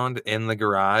found in the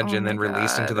garage Oh and then my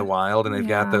released into the God. wild, and they've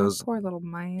got Yeah, those poor little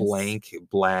mice. blank,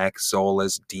 black,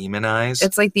 soulless demon eyes?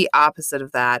 It's like the opposite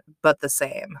of that, but the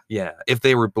same. Yeah, if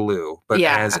they were blue, but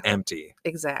Yeah. as empty.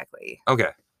 Exactly.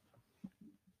 Okay.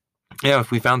 Yeah,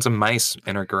 if we found some mice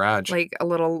in our garage. Like a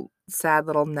little sad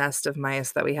little nest of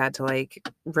mice that we had to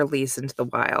release into the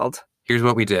wild. Here's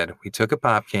what we did. We took a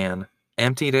pop can,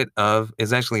 emptied it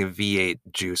it's actually a V8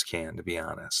 juice can, to be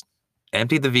honest.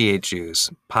 Emptied the V8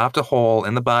 juice, popped a hole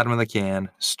in the bottom of the can,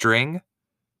 string,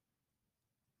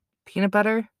 Peanut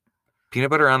butter, peanut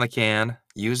butter on the can,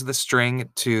 use the string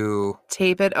to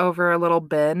tape it over a little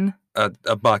bin.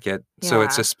 a bucket. So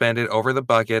it's Yeah. suspended over the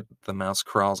bucket. The mouse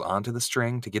crawls onto the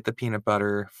string to get the peanut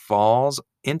butter, falls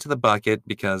into the bucket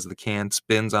because the can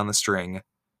spins on the string,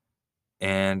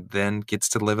 and then gets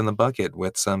to live in the bucket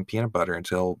with some peanut butter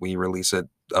until we release it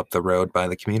up the road by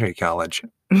the community college.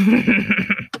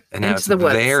 And now Into it's the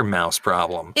woods. their mouse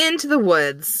problem. Into the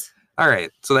woods. All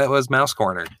right, so that was Mouse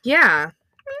Corner. Yeah.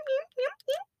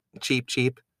 Cheap.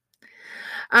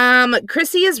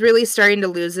 Chrissy is really starting to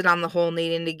lose it on the whole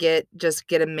needing to get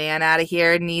a man out of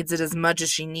here. Needs it as much as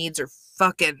she needs her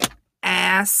fucking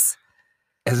ass.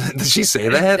 Did she say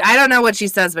that? I don't know what she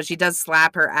says, but she does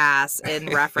slap her ass in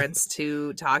reference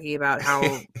to talking about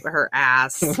how her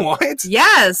ass. What?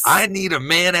 Yes. I need a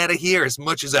man out of here as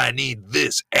much as I need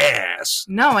this ass.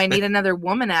 No, I need another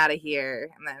woman out of here.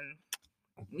 And then,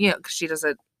 because she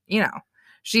doesn't,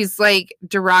 she's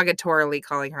derogatorily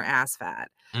calling her ass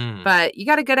fat. Mm. But you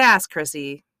got a good ass,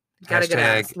 Chrissy. You got a good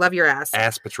ass. Hashtag Love your ass.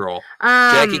 Ass Patrol.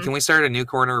 Jackie, can we start a new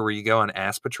corner where you go on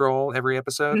Ass Patrol every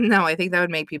episode? No, I think that would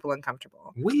make people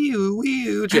uncomfortable.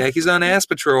 Wee-oo, Jackie's on Ass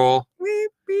Patrol.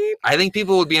 Weep, weep. I think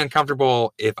people would be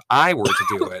uncomfortable if I were to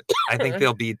do it. I think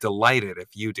they'll be delighted if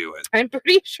you do it. I'm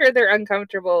pretty sure they're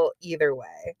uncomfortable either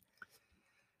way.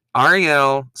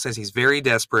 Ariel says he's very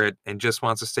desperate and just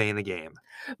wants to stay in the game.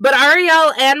 But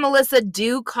Ariel and Melissa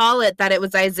do call it that it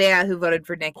was Isaiah who voted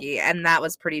for Nikki, and that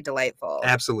was pretty delightful.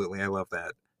 Absolutely. I love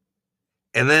that.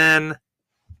 And then,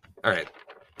 all right,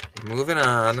 moving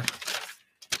on.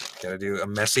 Got to do a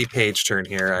messy page turn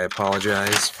here. I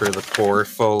apologize for the poor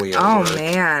folio. Oh, work,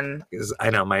 man. because I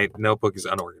know my notebook is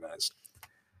unorganized.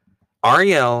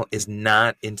 Ariel is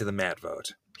not into the Matt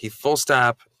vote. He full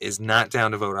stop is not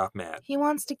down to vote off Matt. He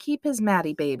wants to keep his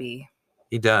Maddie baby.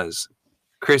 He does.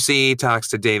 Chrissy talks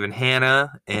to Dave and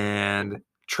Hannah and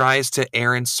tries to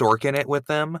Aaron Sorkin it with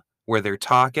them where they're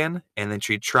talking, and then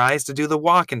she tries to do the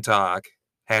walk and talk,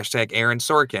 Hashtag Aaron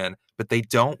Sorkin, but they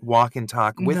don't walk and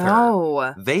talk with her.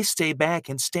 No. They stay back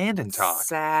and stand and talk.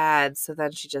 Sad. So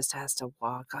then she just has to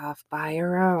walk off by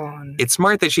her own. It's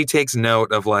smart that she takes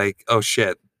note of like, oh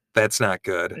shit, that's not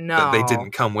good. That they No.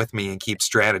 didn't come with me and keep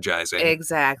strategizing.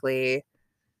 Exactly.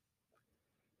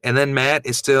 And then Matt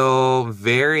is still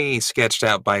very sketched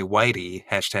out by Whitey,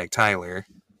 hashtag Tyler,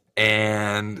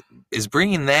 and is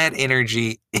bringing that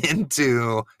energy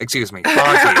into, excuse me,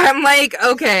 Fonzie. I'm like,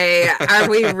 okay, are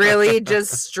we really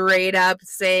just straight up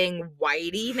saying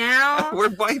whitey now? We're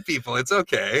white people. It's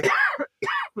okay.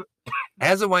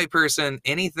 As a white person,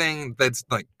 anything that's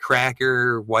like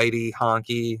cracker, whitey,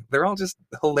 honky, they're all just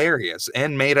hilarious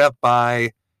and made up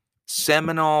by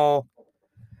seminal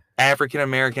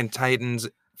African-American titans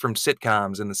from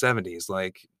sitcoms in the 70s,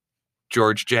 like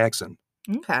George Jackson.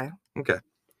 Okay. Okay.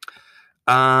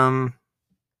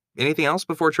 Anything else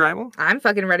before Tribal? I'm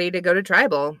fucking ready to go to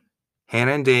Tribal.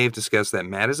 Hannah and Dave discuss that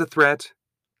Matt is a threat.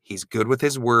 He's good with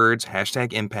his words,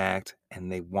 hashtag impact,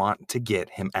 and they want to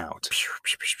get him out.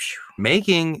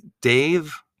 Making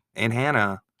Dave and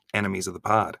Hannah enemies of the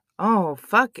pod. Oh,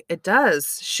 fuck, it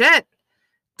does. Shit.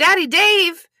 Daddy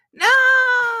Dave!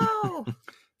 No!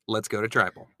 Let's go to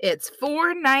Tribal. It's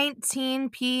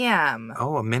 4:19 p.m.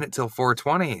 Oh, a minute till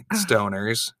 4:20,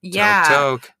 stoners. Yeah.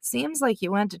 Toke. Seems like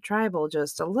you went to Tribal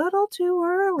just a little too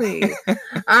early.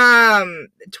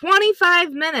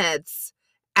 25 minutes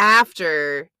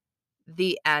after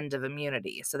the end of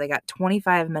immunity. So they got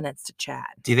 25 minutes to chat.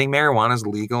 Do you think marijuana is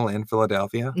legal in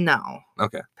Philadelphia? No.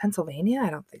 Okay. Pennsylvania? I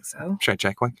don't think so. Should I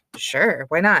check quick? Sure,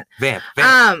 why not? Vamp.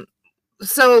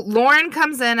 So Lauren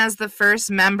comes in as the first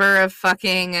member of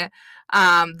fucking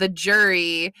the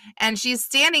jury, and she's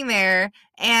standing there,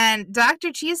 and Dr.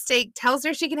 Cheesesteak tells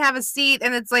her she can have a seat,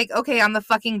 and it's like, okay, on the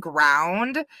fucking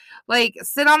ground? Like,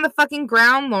 sit on the fucking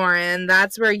ground, Lauren.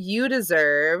 That's where you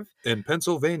deserve. In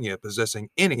Pennsylvania, possessing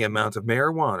any amount of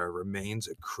marijuana remains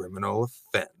a criminal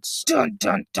offense. Dun,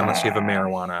 dun, dun. Unless you have a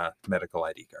marijuana medical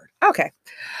ID card. Okay.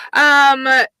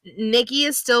 Nikki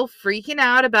is still freaking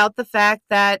out about the fact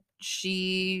that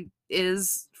she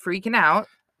is freaking out.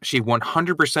 She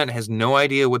 100% has no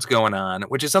idea what's going on,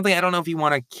 which is something I don't know if you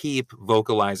want to keep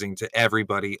vocalizing to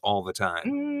everybody all the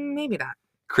time. Maybe not.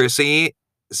 Chrissy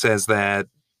says that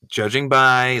judging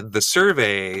by the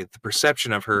survey, the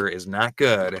perception of her is not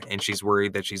good, and she's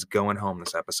worried that she's going home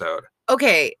this episode.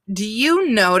 Okay, do you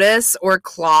notice or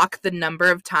clock the number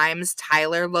of times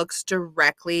Tyler looks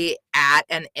directly at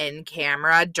an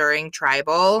in-camera during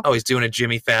Tribal? Oh, he's doing a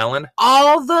Jimmy Fallon?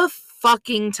 All the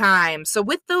fucking time. So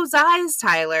with those eyes,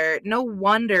 Tyler, no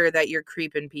wonder that you're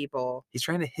creeping people. He's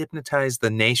trying to hypnotize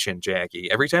the nation, Jackie.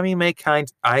 Every time you make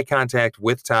eye contact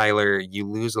with Tyler, you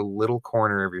lose a little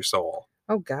corner of your soul.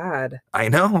 Oh, God. I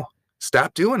know.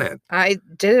 Stop doing it. I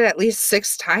did it at least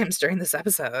 6 times during this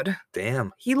episode.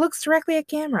 Damn. He looks directly at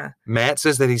camera. Matt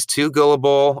says that he's too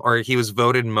gullible, or he was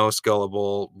voted most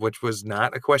gullible, which was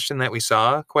not a question that we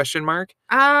saw, question mark.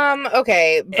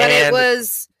 Okay, but it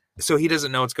was... So he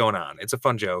doesn't know what's going on. It's a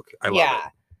fun joke. I love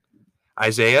it.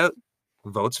 Isaiah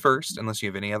votes first, unless you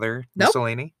have any other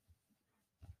miscellany.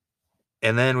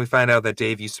 And then we find out that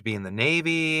Dave used to be in the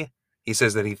Navy. He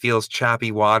says that he feels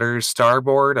choppy waters,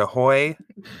 starboard, ahoy,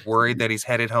 worried that he's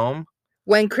headed home.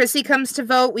 When Chrissy comes to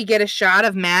vote, we get a shot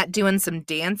of Matt doing some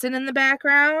dancing in the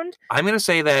background. I'm going to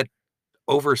say that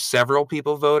over several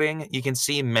people voting, you can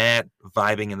see Matt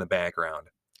vibing in the background.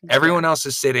 Yeah. Everyone else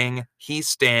is sitting. He's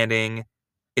standing.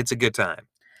 It's a good time.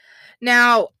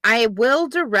 Now, I will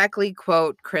directly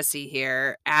quote Chrissy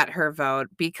here at her vote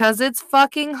because it's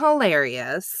fucking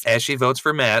hilarious. As she votes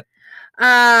for Matt.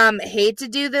 Hate to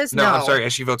do this. No, I'm sorry.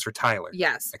 As she votes for Tyler.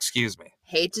 Yes. Excuse me.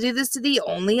 Hate to do this to the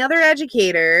only other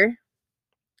educator,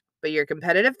 but your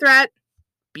competitive threat,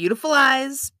 beautiful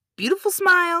eyes, beautiful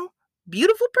smile,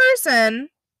 beautiful person.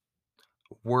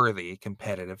 Worthy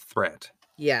competitive threat.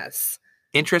 Yes.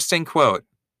 Interesting quote.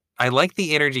 I like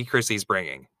the energy Chrissy's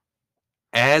bringing.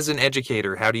 As an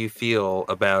educator, how do you feel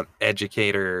about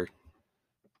educator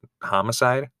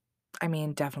homicide? I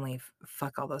mean, definitely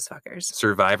fuck all those fuckers.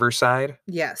 Survivor side?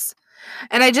 Yes.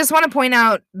 And I just want to point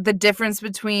out the difference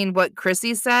between what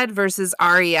Chrissy said versus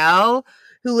Ariel,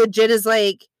 who legit is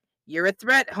like, you're a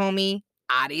threat, homie.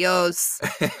 Adios.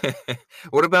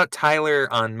 What about Tyler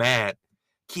on Matt?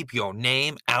 Keep your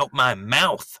name out my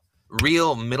mouth.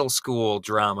 Real middle school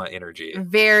drama energy.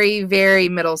 Very, very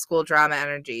middle school drama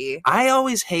energy. I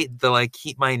always hate the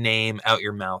keep my name out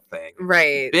your mouth thing.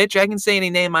 Right. Bitch, I can say any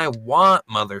name I want,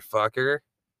 motherfucker.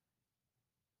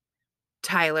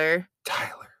 Tyler.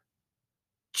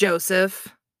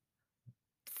 Joseph.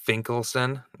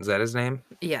 Finkelson. Is that his name?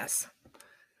 Yes.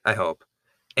 I hope.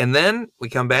 And then we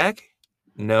come back.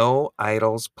 no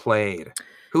idols played.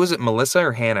 Who is it, Melissa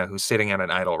or Hannah, who's sitting on an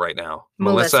idol right now?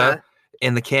 Melissa.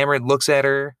 And the camera looks at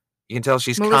her. You can tell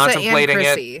she's Melissa contemplating and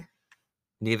it. Chrissy.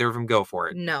 Neither of them go for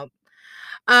it. No.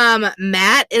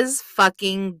 Matt is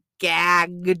fucking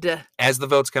gagged. As the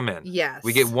votes come in, Yes.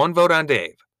 we get one vote on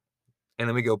Dave. And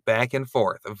then we go back and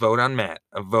forth. A vote on Matt.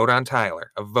 A vote on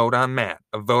Tyler. A vote on Matt.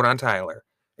 A vote on Tyler.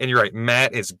 And you're right.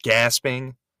 Matt is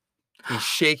gasping. He's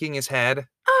shaking his head.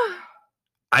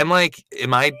 I'm like,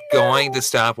 am I going to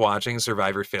stop watching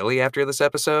Survivor Philly after this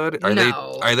episode? Are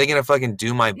they going to fucking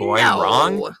do my boy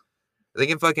wrong? Are they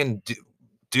going to fucking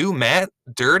do Matt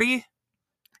dirty?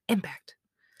 Impact.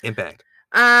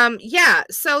 Yeah.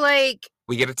 So like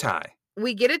we get a tie.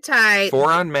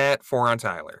 4 on Matt, 4 on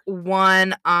Tyler.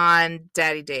 1 on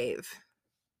Daddy Dave.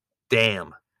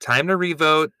 Damn. Time to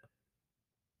revote.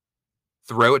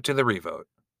 Throw it to the revote.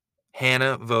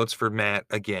 Hannah votes for Matt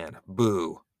again.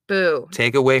 Boo.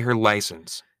 Take away her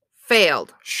license.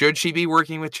 Failed. Should she be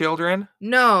working with children?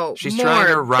 No. She's trying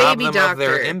to rob them of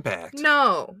their impact.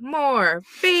 No. More.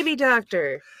 Baby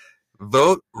doctor.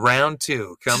 Vote round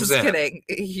 2 comes Just in. Kidding.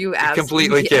 You asked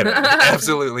Completely me. kidding.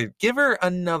 Absolutely. Give her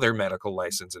another medical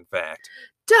license, in fact.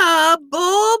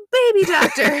 Double baby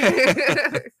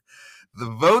doctor. The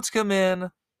votes come in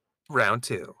round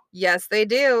 2. Yes, they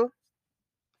do.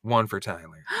 1 for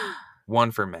Tyler.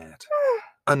 1 for Matt.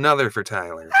 Another for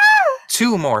Tyler.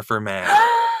 2 more for Matt.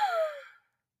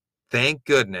 Thank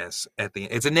goodness.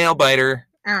 It's a nail biter.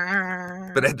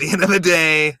 But at the end of the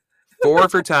day, 4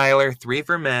 for Tyler, 3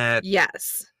 for Matt.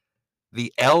 Yes.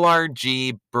 The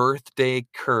LRG birthday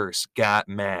curse got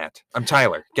Matt.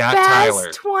 Tyler. Got Best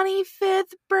Tyler.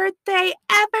 25th birthday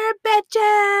ever, bitches.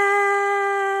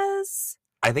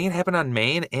 I think it happened on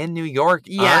Maine and New York.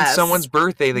 Yes. On someone's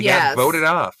birthday, they Yes. got voted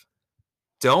off.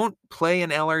 Don't play an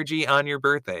LRG on your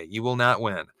birthday. You will not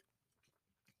win.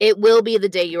 It will be the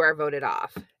day you are voted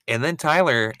off. And then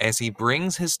Tyler, as he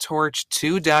brings his torch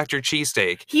to Dr.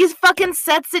 Cheesesteak, He fucking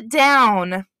sets it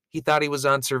down. he thought he was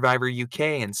on Survivor UK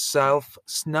and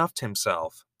self-snuffed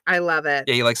himself. I love it.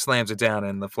 Yeah, he like slams it down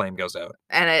and the flame goes out.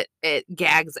 And it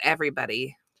gags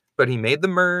everybody. But he made the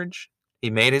merge. He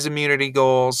made his immunity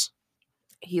goals.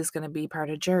 He's going to be part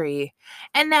of jury.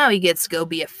 And now he gets to go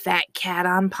be a fat cat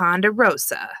on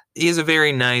Ponderosa. He is a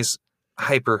very nice,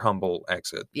 hyper humble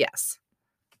exit. Yes.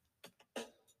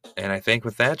 And I think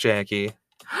with that, Jackie,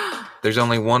 there's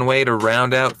only one way to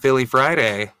round out Philly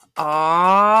Friday.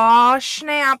 Oh,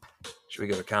 snap. Should we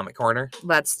go to Comic Corner?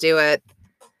 Let's do it.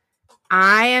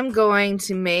 I am going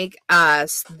to make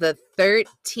us the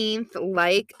 13th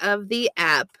like of the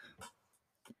app.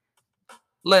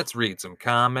 Let's read some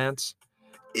comments.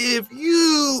 If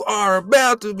you are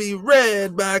about to be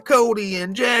read by Cody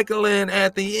and Jacqueline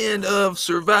at the end of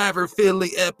Survivor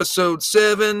Philly episode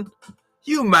 7,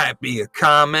 you might be a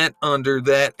comment under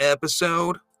that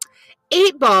episode.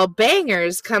 8-Ball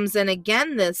Bangers comes in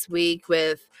again this week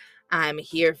with I'm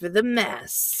here for the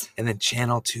mess. And then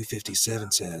Channel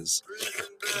 257 says,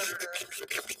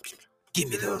 give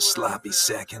me those sloppy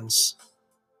seconds.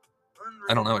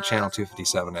 I don't know what Channel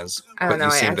 257 is, I don't but know,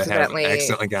 you I seem to have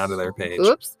accidentally gone to their page.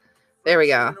 Oops. There we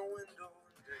go.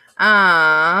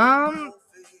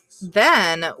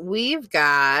 Then we've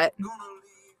got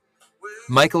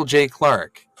Michael J.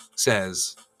 Clark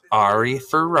says, Ari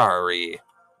Ferrari,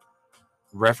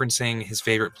 referencing his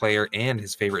favorite player and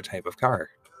his favorite type of car.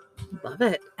 love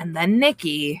it. And then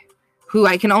Nikki, who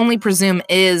I can only presume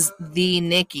is the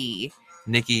Nikki.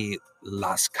 Nikki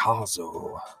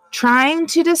Lascazo. Trying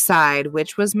to decide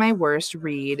which was my worst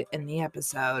read in the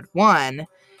episode. 1,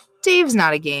 Dave's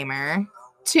not a gamer.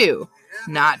 2,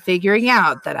 not figuring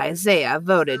out that Isaiah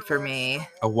voted for me.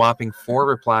 A whopping 4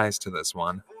 replies to this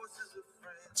one.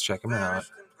 Let's check them out.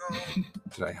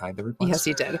 Did I hide the replies? Yes,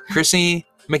 you did. Chrissy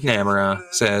McNamara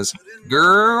says,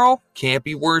 girl, can't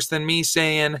be worse than me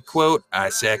saying, quote, I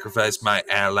sacrificed my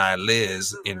ally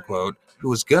Liz, end quote, who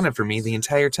was gunning for me the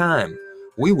entire time.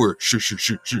 We were shook.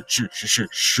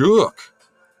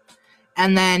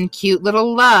 And then cute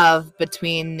little love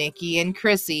between Nikki and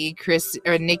Chrissy.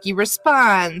 Nikki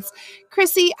responds,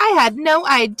 Chrissy, I had no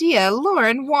idea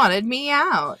Lauren wanted me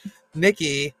out.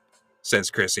 Nikki, says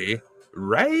Chrissy,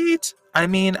 right? I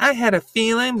mean, I had a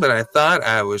feeling, but I thought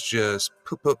I was just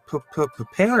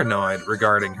paranoid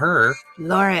regarding her.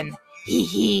 Lauren, hee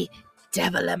hee,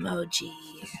 devil emoji.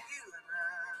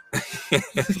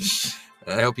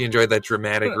 I hope you enjoyed that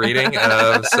dramatic reading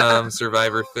of some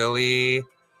Survivor Philly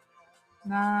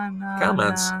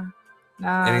comments.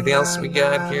 Anything else we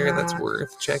got here that's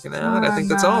worth checking out? I think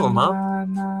that's all of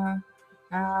them,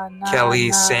 huh?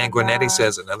 Kelly Sanguinetti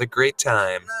says, another great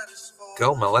time.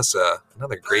 Go, Melissa.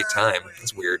 Another great time.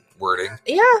 That's weird. wording.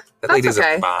 Yeah, That that's lady's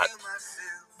okay. a bot.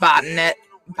 Botting it.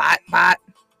 Bot.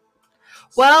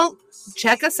 Well,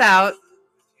 check us out.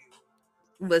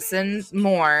 Listen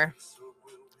more.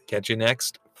 Catch you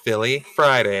next Philly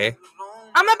Friday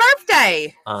On my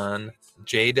birthday. on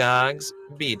J Dogs,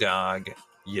 B Dog,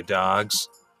 ya dogs,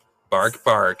 bark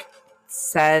bark.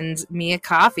 Send me a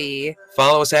coffee.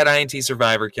 Follow us at INT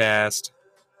SurvivorCast.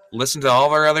 Listen to all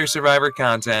of our other Survivor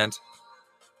content.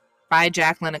 Buy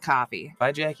Jacqueline a coffee.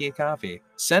 Buy Jackie a coffee.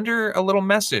 Send her a little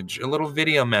message, a little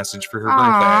video message for her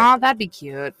Aw, birthday that'd be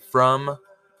cute. from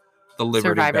the Liberty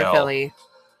Survivor Bell. Philly.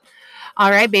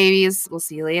 All right, babies. We'll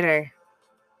see you later.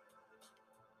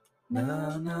 Na,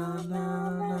 na, na,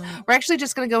 na. We're actually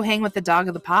just going to go hang with the dog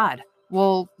of the pod.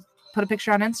 We'll put a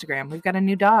picture on Instagram. We've got a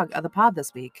new dog of the pod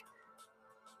this week.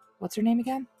 What's her name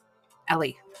again?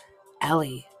 Ellie.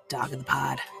 Ellie, dog of the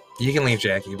pod. You can leave,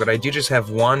 Jackie, but I do just have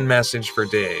one message for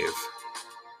Dave.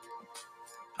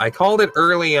 I called it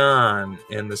early on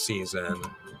in the season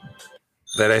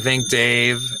that I think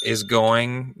Dave is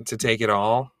going to take it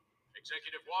all.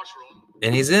 Executive washroom.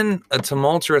 And he's in a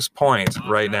tumultuous point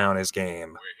right now in his game.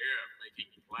 We're here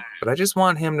making plans. But I just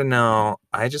want him to know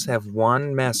I just have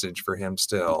one message for him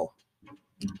still.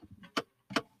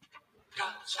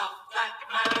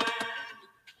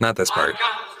 Not this part.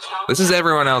 This is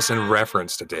everyone else in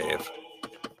reference to Dave.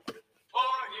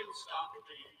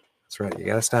 That's right, you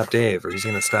gotta stop Dave or he's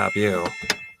gonna stop you.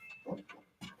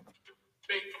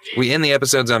 We end the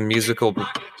episodes on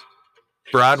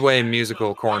Broadway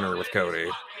musical corner with Cody.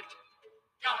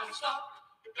 Gotta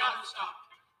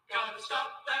stop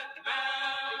that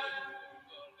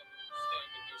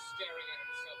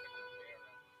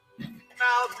man.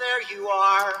 Now there you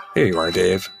are. Here you are,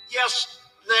 Dave. Yes,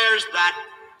 there's that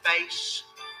face.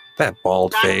 That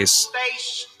bald That face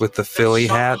face with the Philly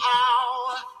hat.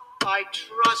 somehow I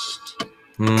trust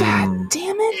Mm.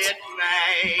 Damn it. it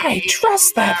may. I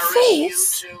trust that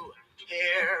embarrass face. you to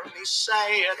hear me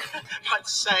say it, but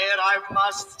say it I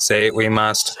must. Say it, we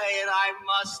must. Say it I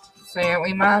must. Say it,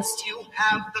 we must. You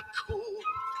have the cool,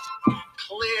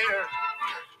 clear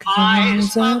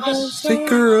eyes of a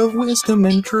Seeker of wisdom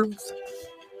and truth.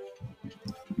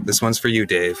 This one's for you,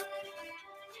 Dave.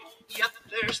 Yet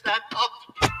there's that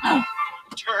upturned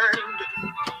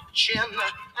chin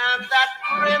and that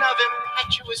grin of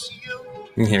impetuous youth.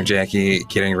 You can hear Jackie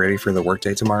getting ready for the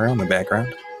workday tomorrow in the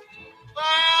background.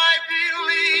 I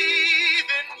believe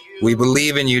in you. We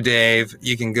believe in you, Dave.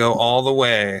 You can go all the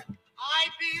way. I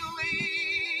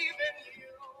believe in you.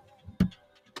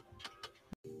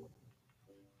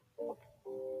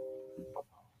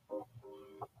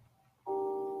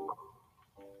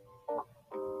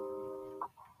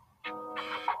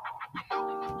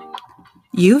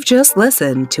 You've just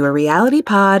listened to a Reality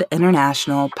Pod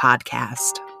International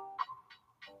podcast.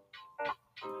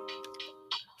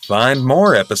 Find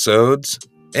more episodes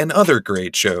and other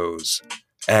great shows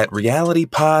at Reality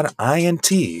Pod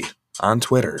INT on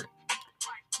Twitter.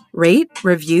 Rate,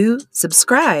 review,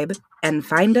 subscribe, and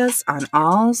find us on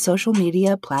all social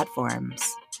media platforms.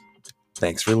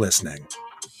 Thanks for listening.